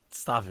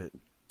 Stop it.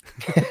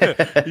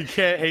 You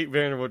can't hate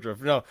Brandon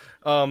Woodruff. No,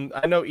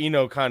 I know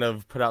Eno kind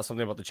of put out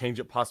something about the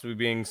changeup possibly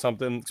being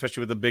something,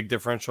 especially with the big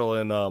differential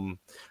in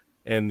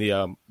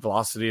the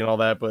velocity and all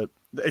that, but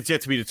it's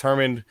yet to be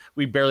determined.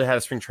 We barely had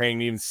a spring training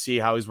to even see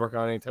how he's working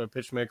on any type of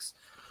pitch mix.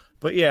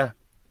 But yeah,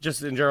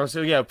 just in general.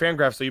 So yeah,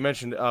 Fangraphs. So you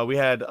mentioned we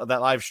had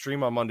that live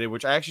stream on Monday,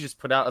 which I actually just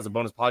put out as a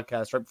bonus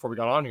podcast right before we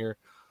got on here,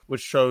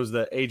 which shows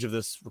the age of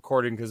this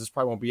recording, because this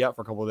probably won't be out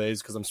for a couple of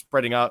days because I'm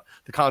spreading out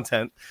the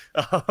content.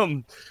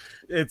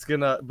 It's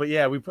gonna, but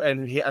yeah,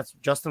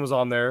 Justin was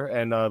on there,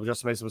 and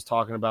Justin Mason was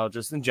talking about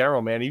just in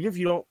general, man. Even if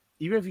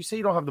you say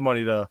you don't have the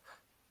money to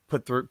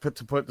put this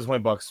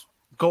 $20,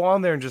 go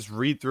on there and just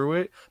read through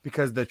it,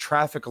 because the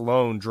traffic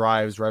alone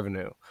drives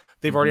revenue.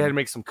 They've already had to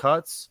make some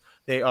cuts.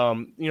 They,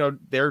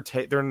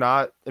 they're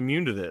not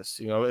immune to this.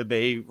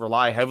 They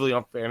rely heavily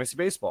on fantasy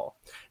baseball.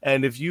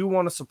 And if you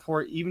want to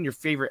support even your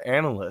favorite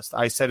analyst,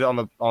 I said it on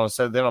the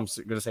set, then I'm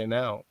going to say it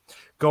now,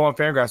 go on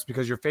Fangraphs,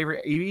 because your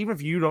favorite, even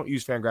if you don't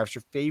use Fangraphs,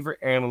 your favorite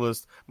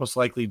analyst most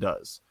likely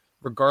does,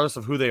 regardless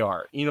of who they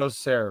are.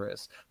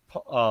 Saris,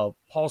 Paul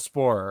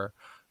Sporer,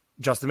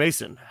 Justin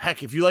Mason.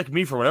 Heck, if you like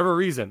me for whatever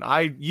reason,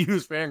 I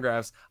use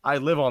Fangraphs. I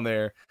live on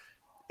there.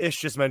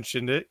 Ish just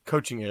mentioned it.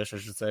 Coaching Ish, I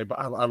should say. But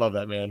I love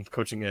that, man.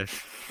 Coaching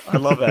Ish. I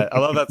love that. I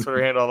love that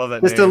Twitter handle. I love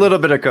that Just name. A little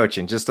bit of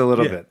coaching. Just a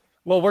little bit.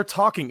 Well, we're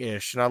talking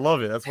Ish, and I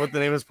love it. That's what the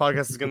name of this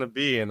podcast is going to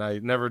be, and I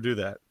never do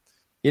that.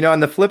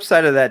 On the flip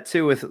side of that,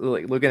 too, with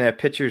looking at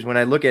pitchers, when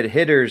I look at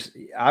hitters,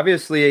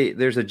 obviously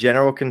there's a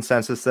general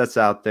consensus that's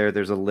out there.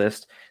 There's a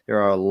list. There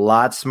are a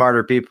lot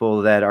smarter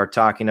people that are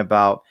talking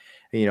about,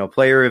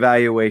 player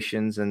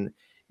evaluations, and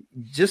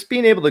just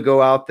being able to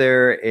go out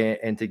there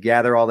and to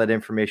gather all that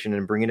information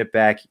and bringing it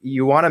back.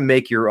 You want to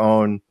make your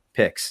own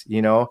picks.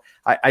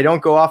 I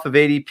don't go off of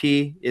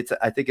ADP.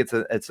 I think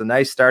it's a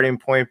nice starting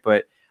point,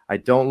 but I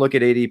don't look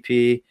at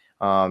ADP.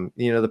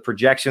 The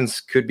projections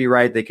could be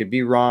right. They could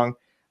be wrong.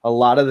 A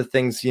lot of the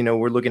things,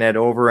 we're looking at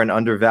over and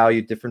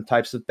undervalued different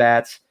types of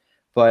bats,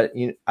 but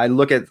I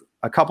look at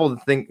a couple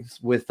of things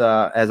with,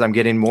 as I'm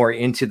getting more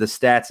into the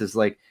stats, is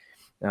like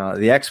the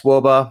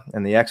xwOBA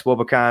and the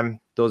xwOBAcon.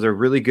 Those are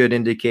really good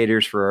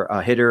indicators for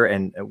a hitter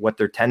and what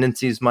their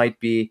tendencies might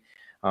be.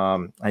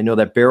 I know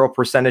that barrel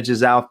percentage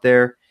is out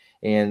there,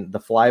 and the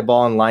fly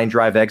ball and line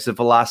drive exit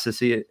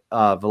velocity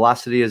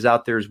is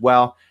out there as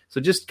well.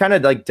 So just kind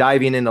of like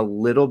diving in a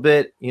little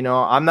bit,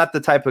 I'm not the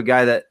type of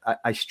guy that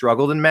I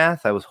struggled in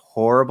math. I was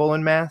horrible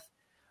in math.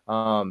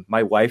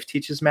 My wife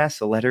teaches math,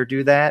 so let her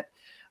do that.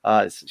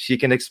 She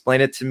can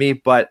explain it to me,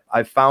 but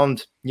I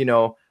found,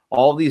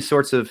 all these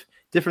sorts of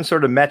different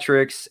sort of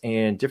metrics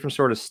and different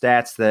sort of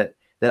stats that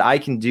I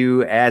can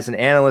do as an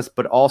analyst,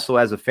 but also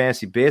as a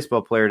fantasy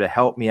baseball player to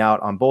help me out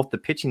on both the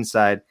pitching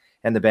side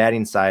and the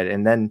batting side,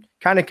 and then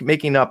kind of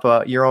making up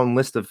your own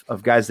list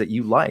of guys that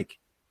you like.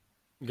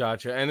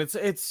 Gotcha. And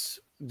it's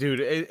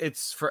dude,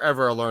 it's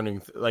forever a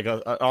learning, like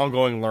an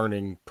ongoing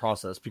learning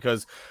process,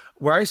 because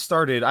where I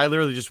started, I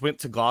literally just went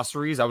to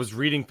glossaries. I was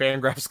reading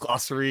Fangraphs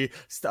glossary,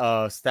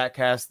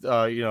 StatCast,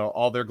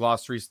 all their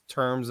glossaries,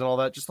 terms and all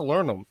that, just to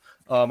learn them.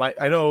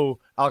 I know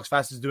Alex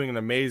Fast is doing an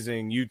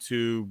amazing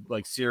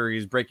YouTube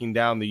series breaking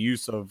down the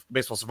use of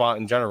Baseball Savant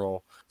in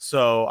general.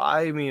 So,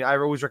 I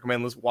always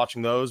recommend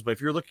watching those. But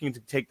if you're looking to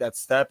take that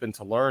step and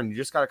to learn, you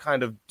just got to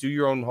kind of do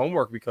your own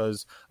homework,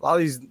 because a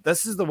lot of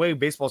this is the way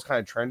baseball is kind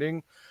of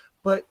trending.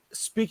 But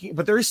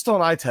there is still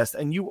an eye test,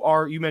 and you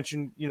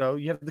mentioned, you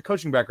have the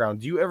coaching background.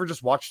 Do you ever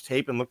just watch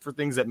tape and look for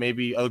things that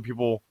maybe other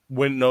people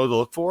wouldn't know to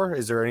look for?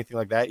 Is there anything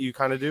like that you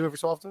kind of do every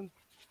so often?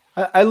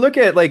 I look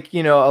at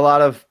a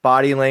lot of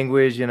body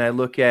language, and I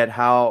look at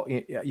how,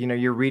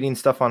 you're reading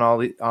stuff on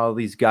all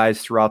these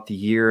guys throughout the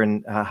year,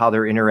 and how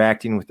they're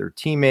interacting with their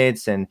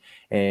teammates, and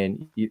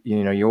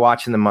you're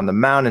watching them on the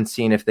mound and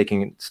seeing if they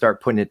can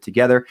start putting it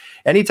together.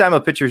 Anytime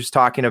a pitcher is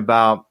talking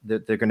about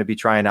that they're going to be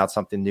trying out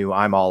something new,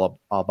 I'm all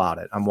about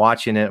it. I'm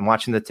watching it. I'm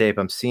watching the tape.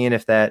 I'm seeing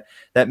if that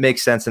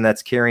makes sense and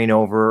that's carrying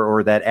over,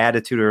 or that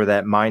attitude or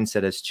that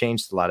mindset has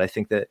changed a lot. I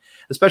think that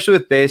especially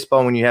with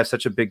baseball, when you have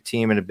such a big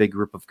team and a big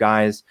group of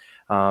guys,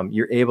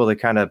 you're able to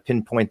kind of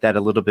pinpoint that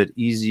a little bit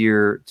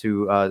easier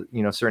to,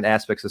 certain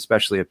aspects,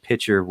 especially a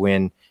pitcher,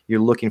 when you're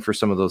looking for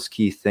some of those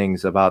key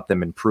things about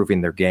them improving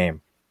their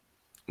game.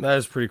 That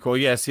is pretty cool.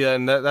 Yeah, see,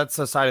 and that's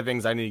a side of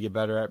things I need to get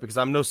better at, because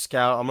I'm no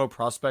scout, I'm no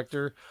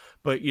prospector,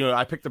 but,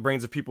 I pick the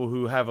brains of people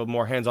who have a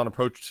more hands-on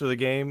approach to the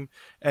game.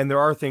 And there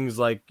are things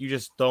like you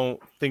just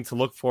don't think to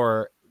look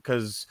for,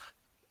 because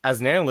as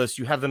an analyst,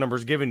 you have the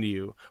numbers given to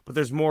you, but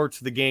there's more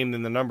to the game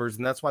than the numbers.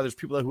 And that's why there's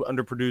people who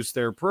underproduce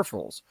their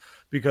peripherals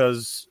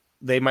because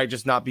they might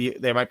just not be,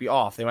 they might be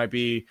off. There might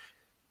be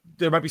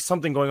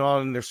something going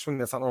on in their swing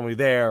that's not normally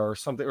there or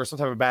something, or some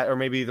type of bat, or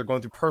maybe they're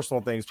going through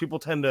personal things. People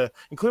tend to,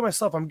 including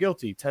myself, I'm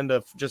guilty, tend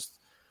to just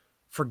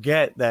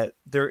forget that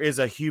there is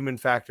a human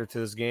factor to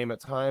this game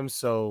at times.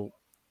 So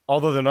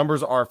although the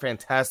numbers are a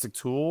fantastic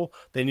tool,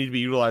 they need to be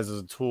utilized as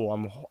a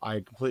tool.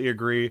 I completely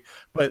agree,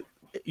 but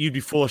you'd be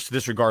foolish to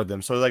disregard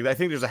them. So like, I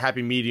think there's a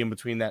happy medium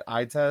between that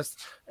eye test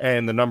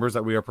and the numbers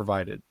that we are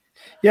provided.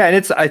 Yeah.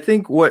 And I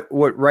think what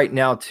right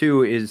now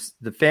too is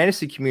the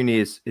fantasy community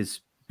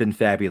is been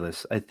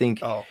fabulous. I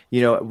think,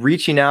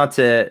 reaching out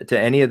to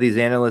any of these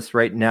analysts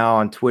right now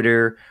on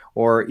Twitter,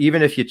 or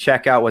even if you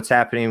check out what's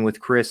happening with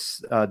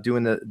Chris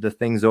doing the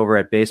things over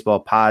at Baseball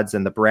Pods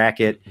and the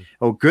bracket.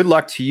 Oh, good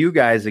luck to you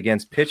guys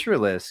against Pitcher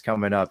List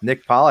coming up.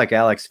 Nick Pollock,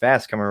 Alex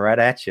Fast coming right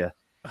at you.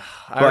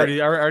 I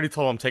already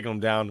told him taking them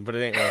down, but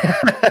it ain't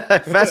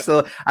right.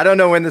 Festival. I don't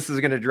know when this is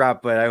going to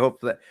drop, but I hope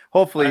that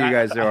hopefully you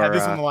guys are. I had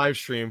this on the live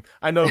stream.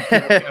 I know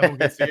people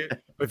can see it,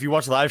 but if you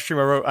watch the live stream,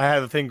 I had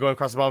the thing going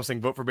across the bottom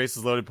saying "Vote for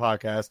Bases Loaded"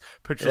 podcast.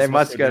 They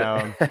must go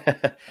down.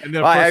 And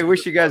then, I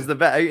wish you guys the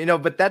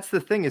best. But that's the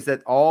thing is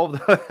that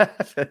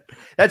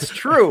that's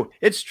true.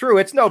 It's true.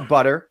 It's no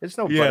butter. It's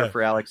no butter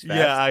for Alex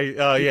Fast.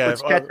 Yeah,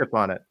 puts ketchup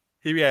on it.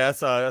 Yeah,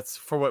 that's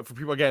for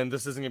people. Again,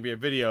 this isn't gonna be a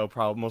video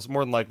problem.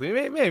 More than likely,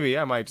 maybe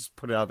I might just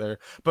put it out there.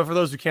 But for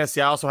those who can't see,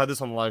 I also had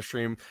this on the live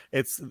stream.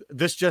 It's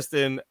this just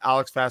in.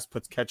 Alex Fast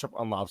puts ketchup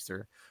on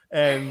lobster,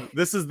 and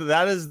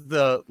that is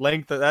the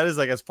length that is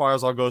like as far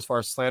as I'll go as far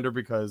as slander,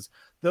 because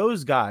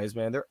those guys,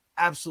 man, they're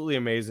absolutely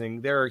amazing.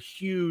 They're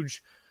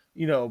huge,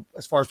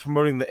 as far as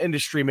promoting the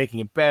industry, making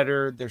it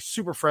better. They're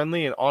super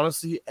friendly, and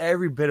honestly,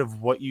 every bit of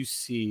what you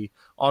see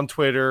on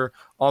Twitter,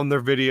 on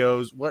their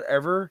videos,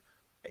 whatever.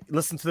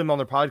 Listen to them on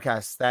their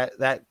podcasts,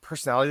 that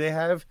personality they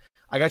have.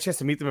 I got a chance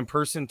to meet them in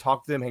person,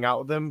 talk to them, hang out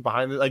with them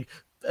behind it,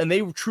 and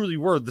they truly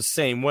were the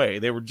same way.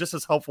 They were just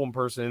as helpful in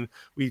person.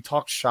 We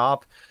talked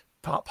shop.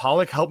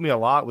 Pollock helped me a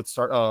lot with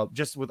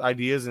just with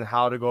ideas and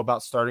how to go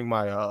about starting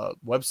my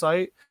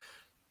website.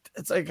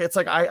 It's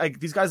like I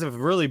these guys have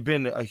really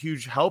been a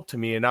huge help to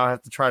me, and now I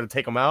have to try to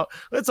take them out.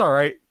 It's all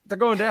right. They're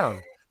going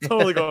down.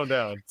 Totally going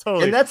down.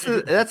 Totally. And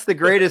that's the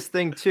greatest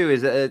thing too,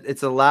 is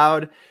it's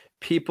allowed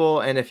people,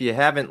 and if you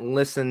haven't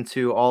listened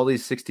to all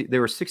these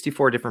there were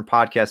 64 different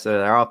podcasts that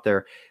are out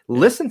there,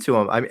 listen to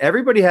them. I mean,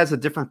 everybody has a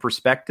different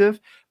perspective,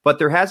 but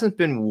there hasn't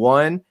been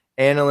one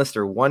analyst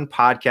or one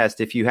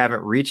podcast, if you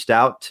haven't reached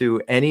out to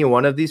any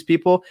one of these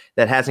people,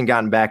 that hasn't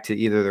gotten back to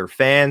either their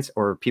fans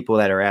or people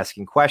that are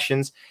asking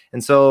questions.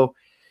 And so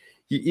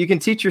you can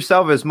teach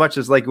yourself as much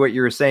as like what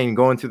you were saying,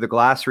 going through the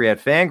glossary at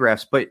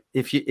Fangraphs. But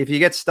if you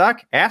get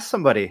stuck, ask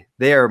somebody.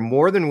 They are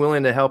more than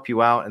willing to help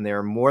you out, and they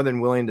are more than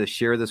willing to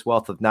share this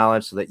wealth of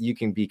knowledge so that you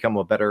can become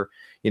a better,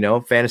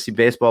 fantasy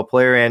baseball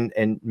player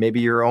and maybe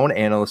your own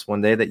analyst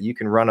one day, that you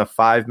can run a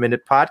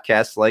 5-minute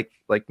podcast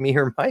like me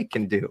or Mike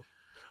can do.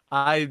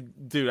 I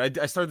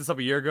started this up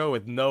a year ago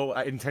with no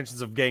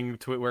intentions of getting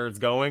to it where it's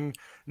going.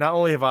 Not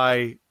only have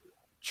I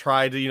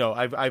tried to,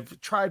 I've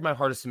tried my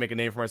hardest to make a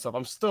name for myself.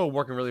 I'm still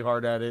working really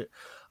hard at it.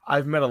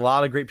 I've met a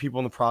lot of great people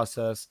in the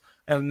process,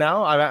 and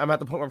now I'm at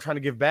the point where I'm trying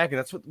to give back. And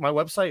that's what my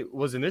website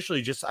was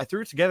initially. Just I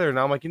threw it together, and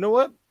now I'm like, you know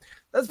what?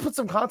 Let's put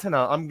some content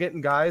out. I'm getting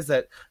guys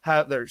that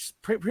they're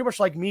pretty much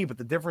like me, but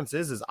the difference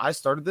is I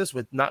started this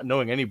with not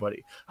knowing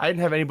anybody. I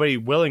didn't have anybody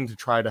willing to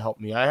try to help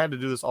me. I had to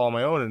do this all on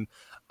my own, and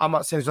I'm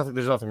not saying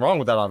there's nothing wrong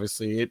with that.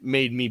 Obviously, it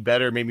made me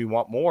better, made me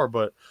want more,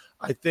 but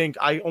I think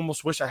I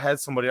almost wish I had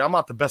somebody. I'm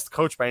not the best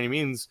coach by any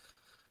means,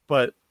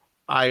 but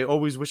I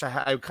always wish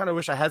I kind of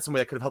wish I had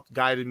somebody that could have helped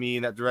guided me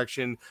in that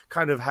direction,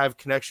 kind of have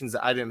connections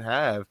that I didn't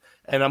have.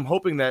 And I'm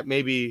hoping that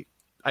maybe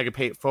I could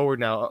pay it forward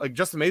now. Like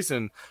Justin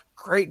Mason,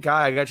 great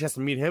guy. I got a chance to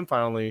meet him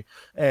finally.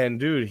 And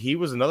dude, he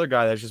was another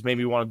guy that just made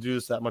me want to do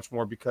this that much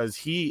more, because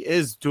he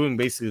is doing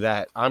basically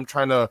that. I'm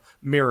trying to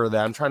mirror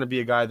that. I'm trying to be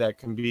a guy that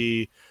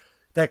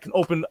can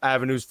open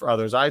avenues for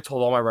others. I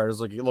told all my writers,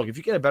 look, if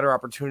you get a better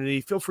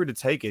opportunity, feel free to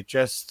take it.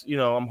 Just,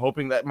 I'm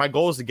hoping that my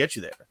goal is to get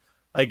you there.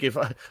 Like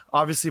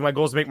obviously my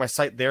goal is to make my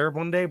site there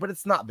one day, but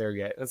it's not there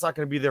yet. It's not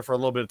going to be there for a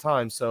little bit of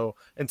time. So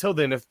until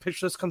then, if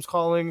Pitch List comes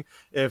calling,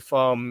 if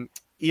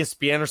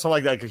ESPN or something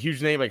like that, like a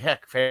huge name, like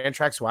heck,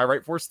 Fantrax, who I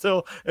write for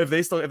still, if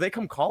they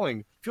come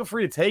calling, feel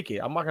free to take it.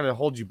 I'm not going to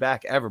hold you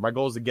back ever. My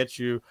goal is to get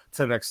you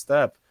to the next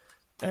step.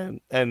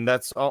 And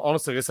that's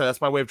honestly, like I said,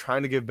 that's my way of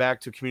trying to give back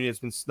to a community that's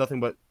been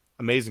nothing but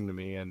amazing to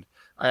me, and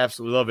I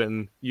absolutely love it.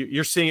 And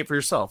you're seeing it for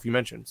yourself, you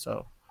mentioned.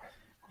 So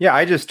yeah,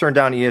 I just turned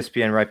down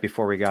ESPN right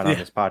before we got on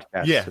this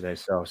podcast today.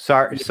 So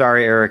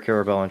sorry, Eric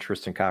Arabella and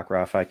Tristan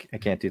Cockroft. I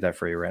can't do that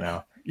for you right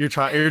now. You're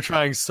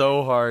trying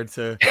so hard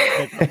to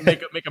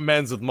make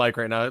amends with Mike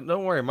right now.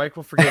 Don't worry, Mike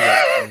will forgive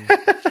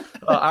it.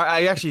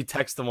 I actually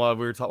texted him while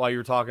you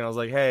were talking. I was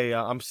like, hey,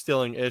 I'm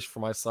stealing ish for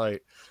my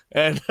site,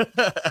 and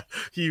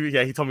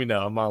he told me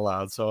no, I'm not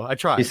allowed. So I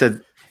tried. He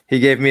said he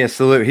gave me a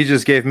salute. He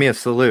just gave me a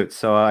salute.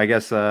 So I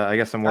guess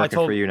I'm working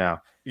for you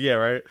now. Yeah,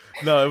 right.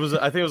 No,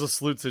 I think it was a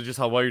salute to just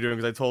how well you're doing,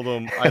 because I told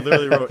him, I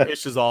literally wrote,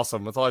 Ish is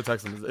awesome. That's all I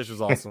texted him. Ish is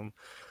awesome.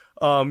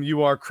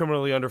 You are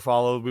criminally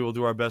underfollowed. We will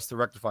do our best to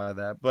rectify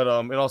that. But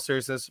in all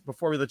seriousness,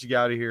 before we let you get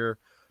out of here,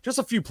 just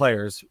a few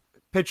players,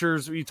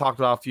 pitchers. We talked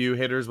about a few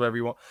hitters, whatever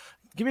you want.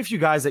 Give me a few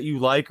guys that you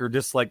like or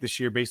dislike this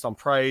year based on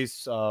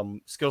price,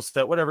 skill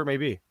set, whatever it may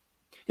be.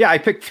 Yeah, I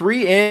picked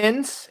 3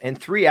 ins and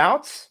 3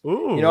 outs.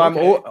 Ooh, you know,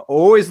 okay. I'm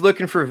always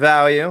looking for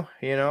value,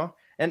 you know.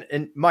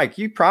 And Mike,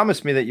 you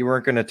promised me that you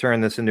weren't going to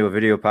turn this into a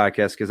video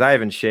podcast because I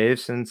haven't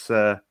shaved since,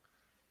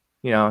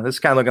 you know, this is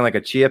kind of looking like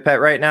a chia pet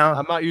right now.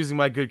 I'm not using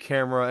my good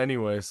camera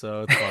anyway,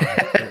 so it's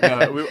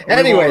fine.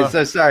 Anyway,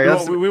 so sorry.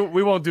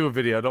 We won't do a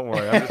video. Don't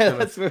worry. I'm just gonna...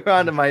 Let's move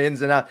on to my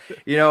ins and outs.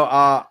 You know,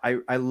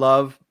 I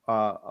love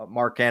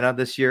Mark Canha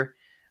this year.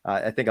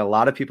 I think a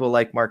lot of people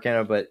like Mark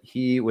Canha, but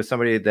he was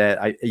somebody that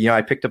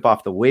I picked up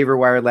off the waiver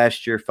wire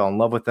last year, fell in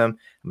love with him.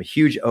 I'm a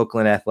huge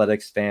Oakland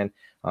Athletics fan.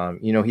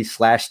 You know, he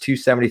slashed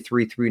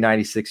 273,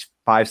 396,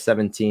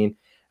 517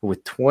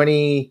 with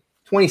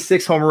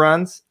 26 home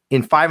runs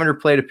in 500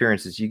 plate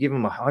appearances. You give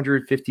him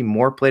 150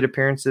 more plate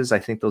appearances, I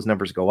think those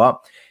numbers go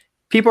up.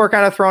 People are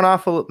kind of thrown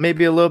off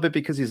maybe a little bit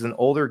because he's an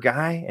older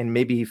guy and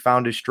maybe he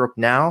found his stroke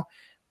now,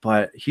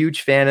 but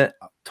huge fan,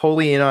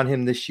 totally in on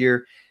him this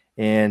year.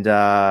 And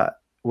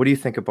what do you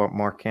think about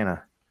Mark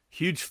Canha?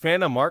 Huge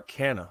fan of Mark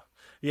Canha.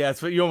 Yeah,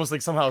 it's what you almost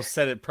like somehow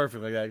said it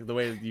perfectly, like the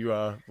way you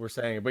were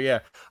saying it. But yeah,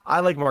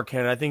 I like Mark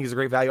Canha. I think he's a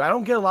great value. I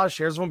don't get a lot of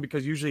shares of him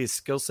because usually his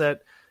skill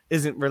set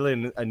isn't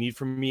really a need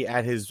for me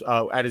at his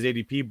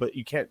ADP. But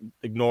you can't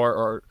ignore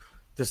or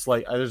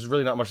dislike. There's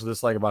really not much to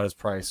dislike about his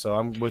price. So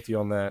I'm with you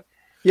on that.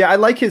 Yeah, I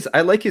like his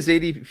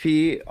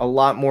ADP a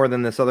lot more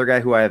than this other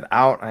guy who I have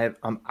out.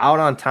 I'm out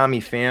on Tommy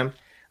Pham.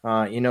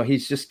 You know,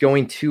 he's just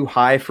going too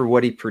high for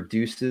what he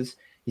produces.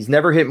 He's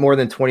never hit more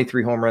than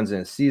 23 home runs in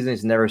a season.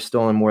 He's never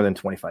stolen more than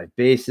 25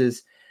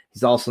 bases.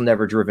 He's also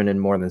never driven in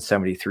more than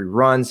 73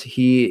 runs.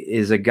 He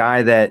is a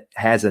guy that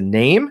has a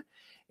name,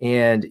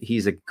 and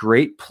he's a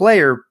great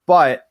player,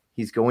 but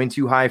he's going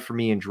too high for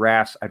me in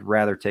drafts. I'd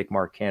rather take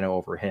Mark Canha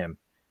over him.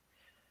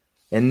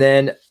 And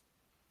then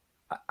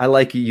I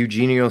like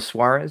Eugenio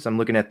Suarez. I'm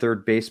looking at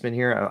third baseman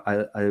here.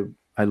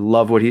 I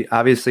love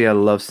I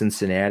love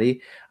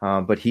Cincinnati,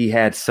 but he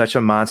had such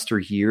a monster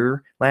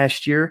year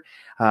last year.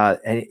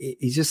 And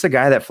he's just a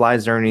guy that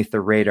flies underneath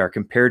the radar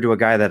compared to a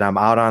guy that I'm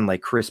out on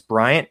like Chris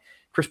Bryant.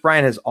 Chris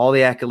Bryant has all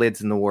the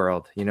accolades in the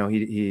world. You know,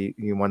 he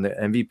won the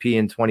MVP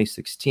in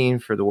 2016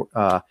 for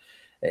the,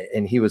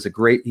 and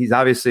he's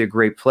obviously a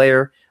great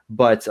player,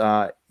 but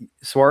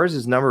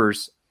Suarez's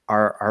numbers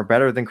are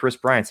better than Chris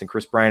Bryant's, and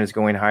Chris Bryant is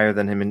going higher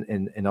than him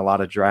in a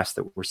lot of drafts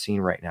that we're seeing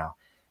right now.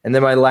 And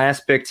then my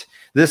last pick,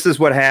 this is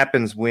what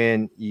happens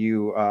when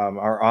you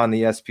are on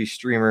the SP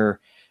Streamer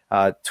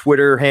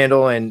Twitter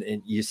handle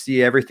and you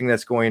see everything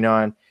that's going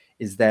on,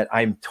 is that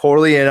I'm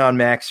totally in on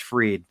Max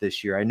Fried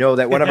this year. I know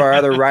that one of our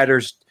other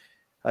writers,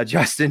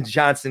 Justin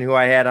Johnson, who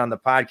I had on the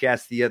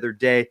podcast the other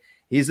day,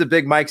 he's a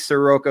big Mike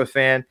Soroka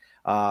fan.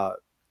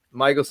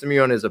 Michael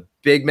Simeone is a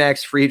big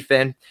Max Fried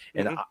fan.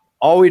 And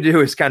all we do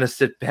is kind of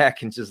sit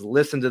back and just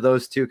listen to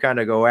those two kind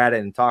of go at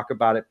it and talk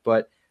about it.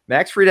 But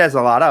Max Fried has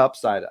a lot of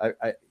upside.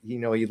 He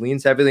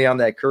leans heavily on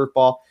that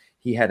curveball.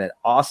 He had an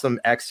awesome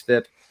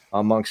xFIP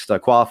amongst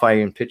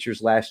qualifying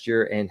pitchers last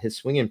year, and his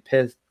swing and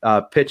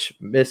pitch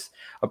miss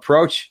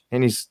approach,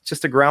 and he's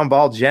just a ground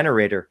ball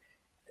generator.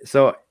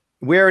 So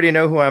we already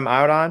know who I'm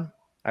out on.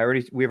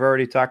 We've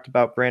already talked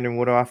about Brandon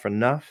Woodruff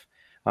enough,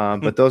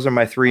 but those are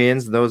my 3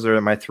 ins. Those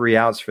are my 3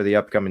 outs for the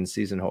upcoming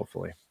season,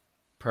 hopefully.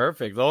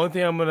 Perfect. The only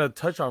thing I'm going to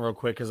touch on real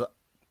quick, because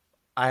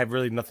I have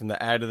really nothing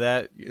to add to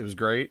that. It was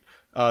great.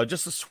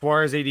 Just as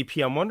far as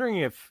ADP, I'm wondering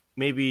if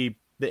maybe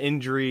the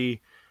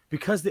injury,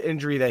 because the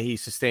injury that he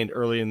sustained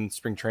early in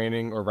spring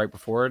training or right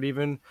before it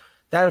even,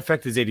 that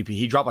affected his ADP.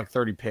 He dropped like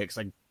 30 picks,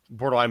 like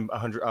borderline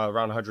 100,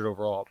 around 100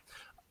 overall.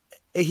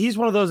 He's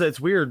one of those that's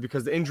weird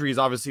because the injury is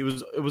obviously,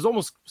 it was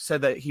almost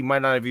said that he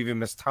might not have even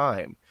missed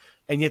time,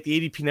 and yet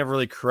the ADP never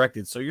really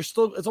corrected. So it's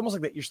almost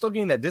like that you're still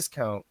getting that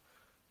discount.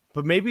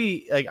 But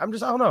maybe, I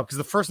don't know, because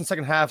the first and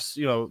second halves,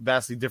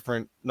 vastly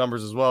different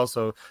numbers as well.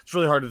 So it's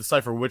really hard to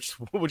decipher which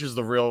is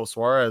the real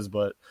Suarez.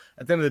 But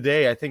at the end of the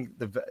day, I think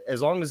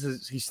as long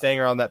as he's staying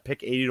around that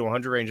pick 80 to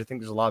 100 range, I think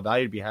there's a lot of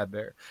value to be had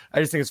there. I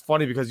just think it's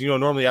funny because,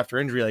 normally after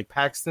injury, like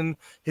Paxton,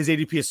 his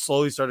ADP has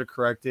slowly started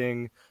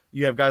correcting.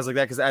 You have guys like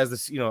that because as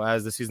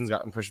the season's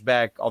gotten pushed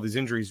back, all these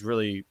injuries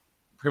really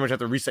pretty much have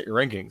to reset your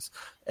rankings.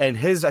 And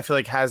his, I feel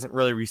like, hasn't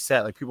really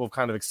reset. Like people have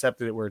kind of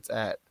accepted it where it's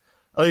at.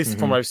 At least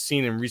from what I've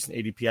seen in recent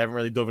ADP. I haven't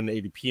really dove into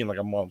ADP in like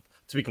a month,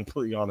 to be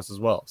completely honest as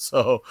well.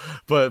 So,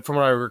 but from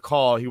what I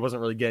recall, he wasn't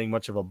really getting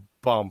much of a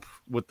bump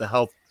with the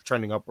health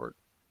trending upward.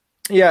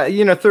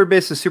 Yeah, third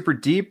base is super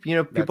deep.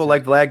 People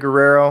like Vlad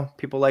Guerrero,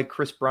 people like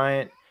Chris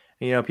Bryant.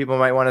 People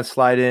might want to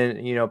slide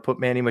in, put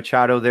Manny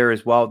Machado there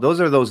as well. Those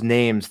are those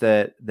names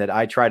that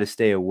I try to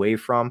stay away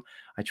from.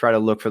 I try to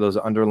look for those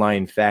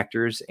underlying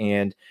factors.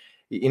 And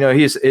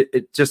he's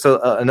just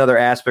another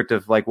aspect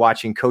of like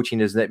watching coaching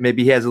is that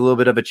maybe he has a little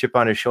bit of a chip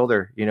on his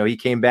shoulder. He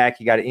came back,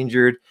 he got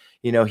injured.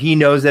 he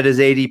knows that his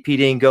ADP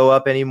didn't go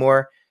up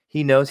anymore.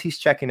 He knows he's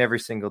checking every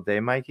single day,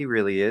 Mike. He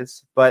really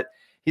is. But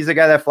he's a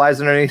guy that flies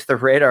underneath the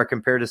radar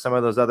compared to some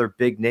of those other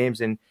big names.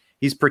 And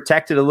he's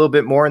protected a little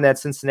bit more in that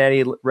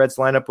Cincinnati Reds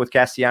lineup with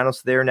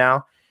Castellanos there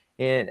now.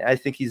 And I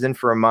think he's in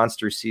for a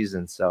monster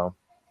season. So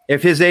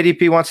if his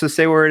ADP wants to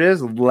stay where it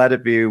is, let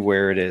it be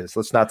where it is.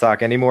 Let's not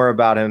talk any more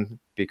about him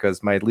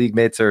because my league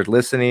mates are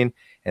listening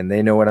and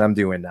they know what I'm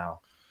doing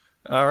now.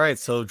 All right.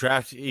 So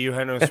draft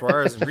Eugenio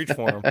Suarez and reach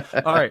for him.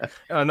 All right.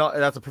 No,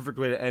 that's a perfect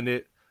way to end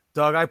it.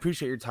 Doug, I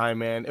appreciate your time,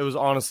 man. It was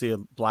honestly a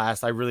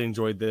blast. I really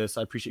enjoyed this.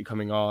 I appreciate you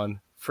coming on.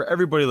 For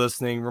everybody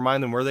listening,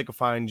 remind them where they can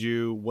find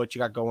you, what you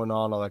got going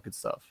on, all that good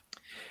stuff.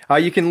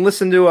 You can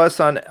listen to us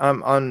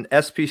on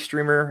SP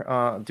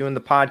Streamer doing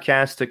the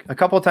podcast a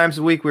couple of times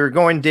a week. We were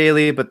going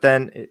daily, but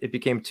then it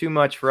became too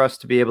much for us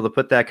to be able to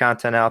put that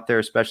content out there,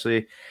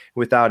 especially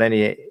without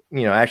any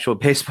actual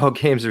baseball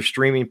games or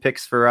streaming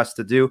picks for us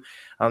to do.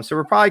 So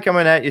we're probably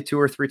coming at you 2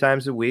 or 3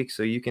 times a week.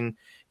 So you can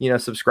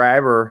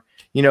subscribe or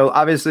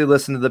obviously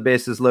listen to the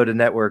Bases Loaded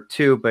Network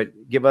too.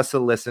 But give us a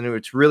listen.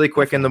 It's really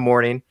quick in the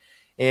morning,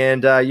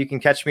 and you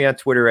can catch me on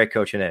Twitter at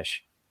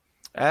CoachinIsh.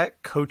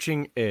 At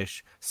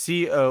Coaching-ish,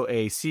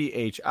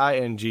 CoachingIsh.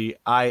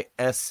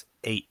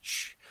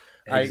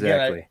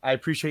 Exactly. I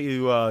appreciate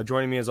you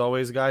joining me as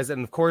always, guys.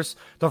 And of course,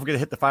 don't forget to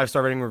hit the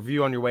 5-star rating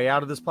review on your way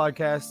out of this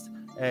podcast.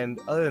 And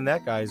other than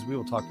that, guys, we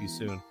will talk to you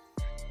soon.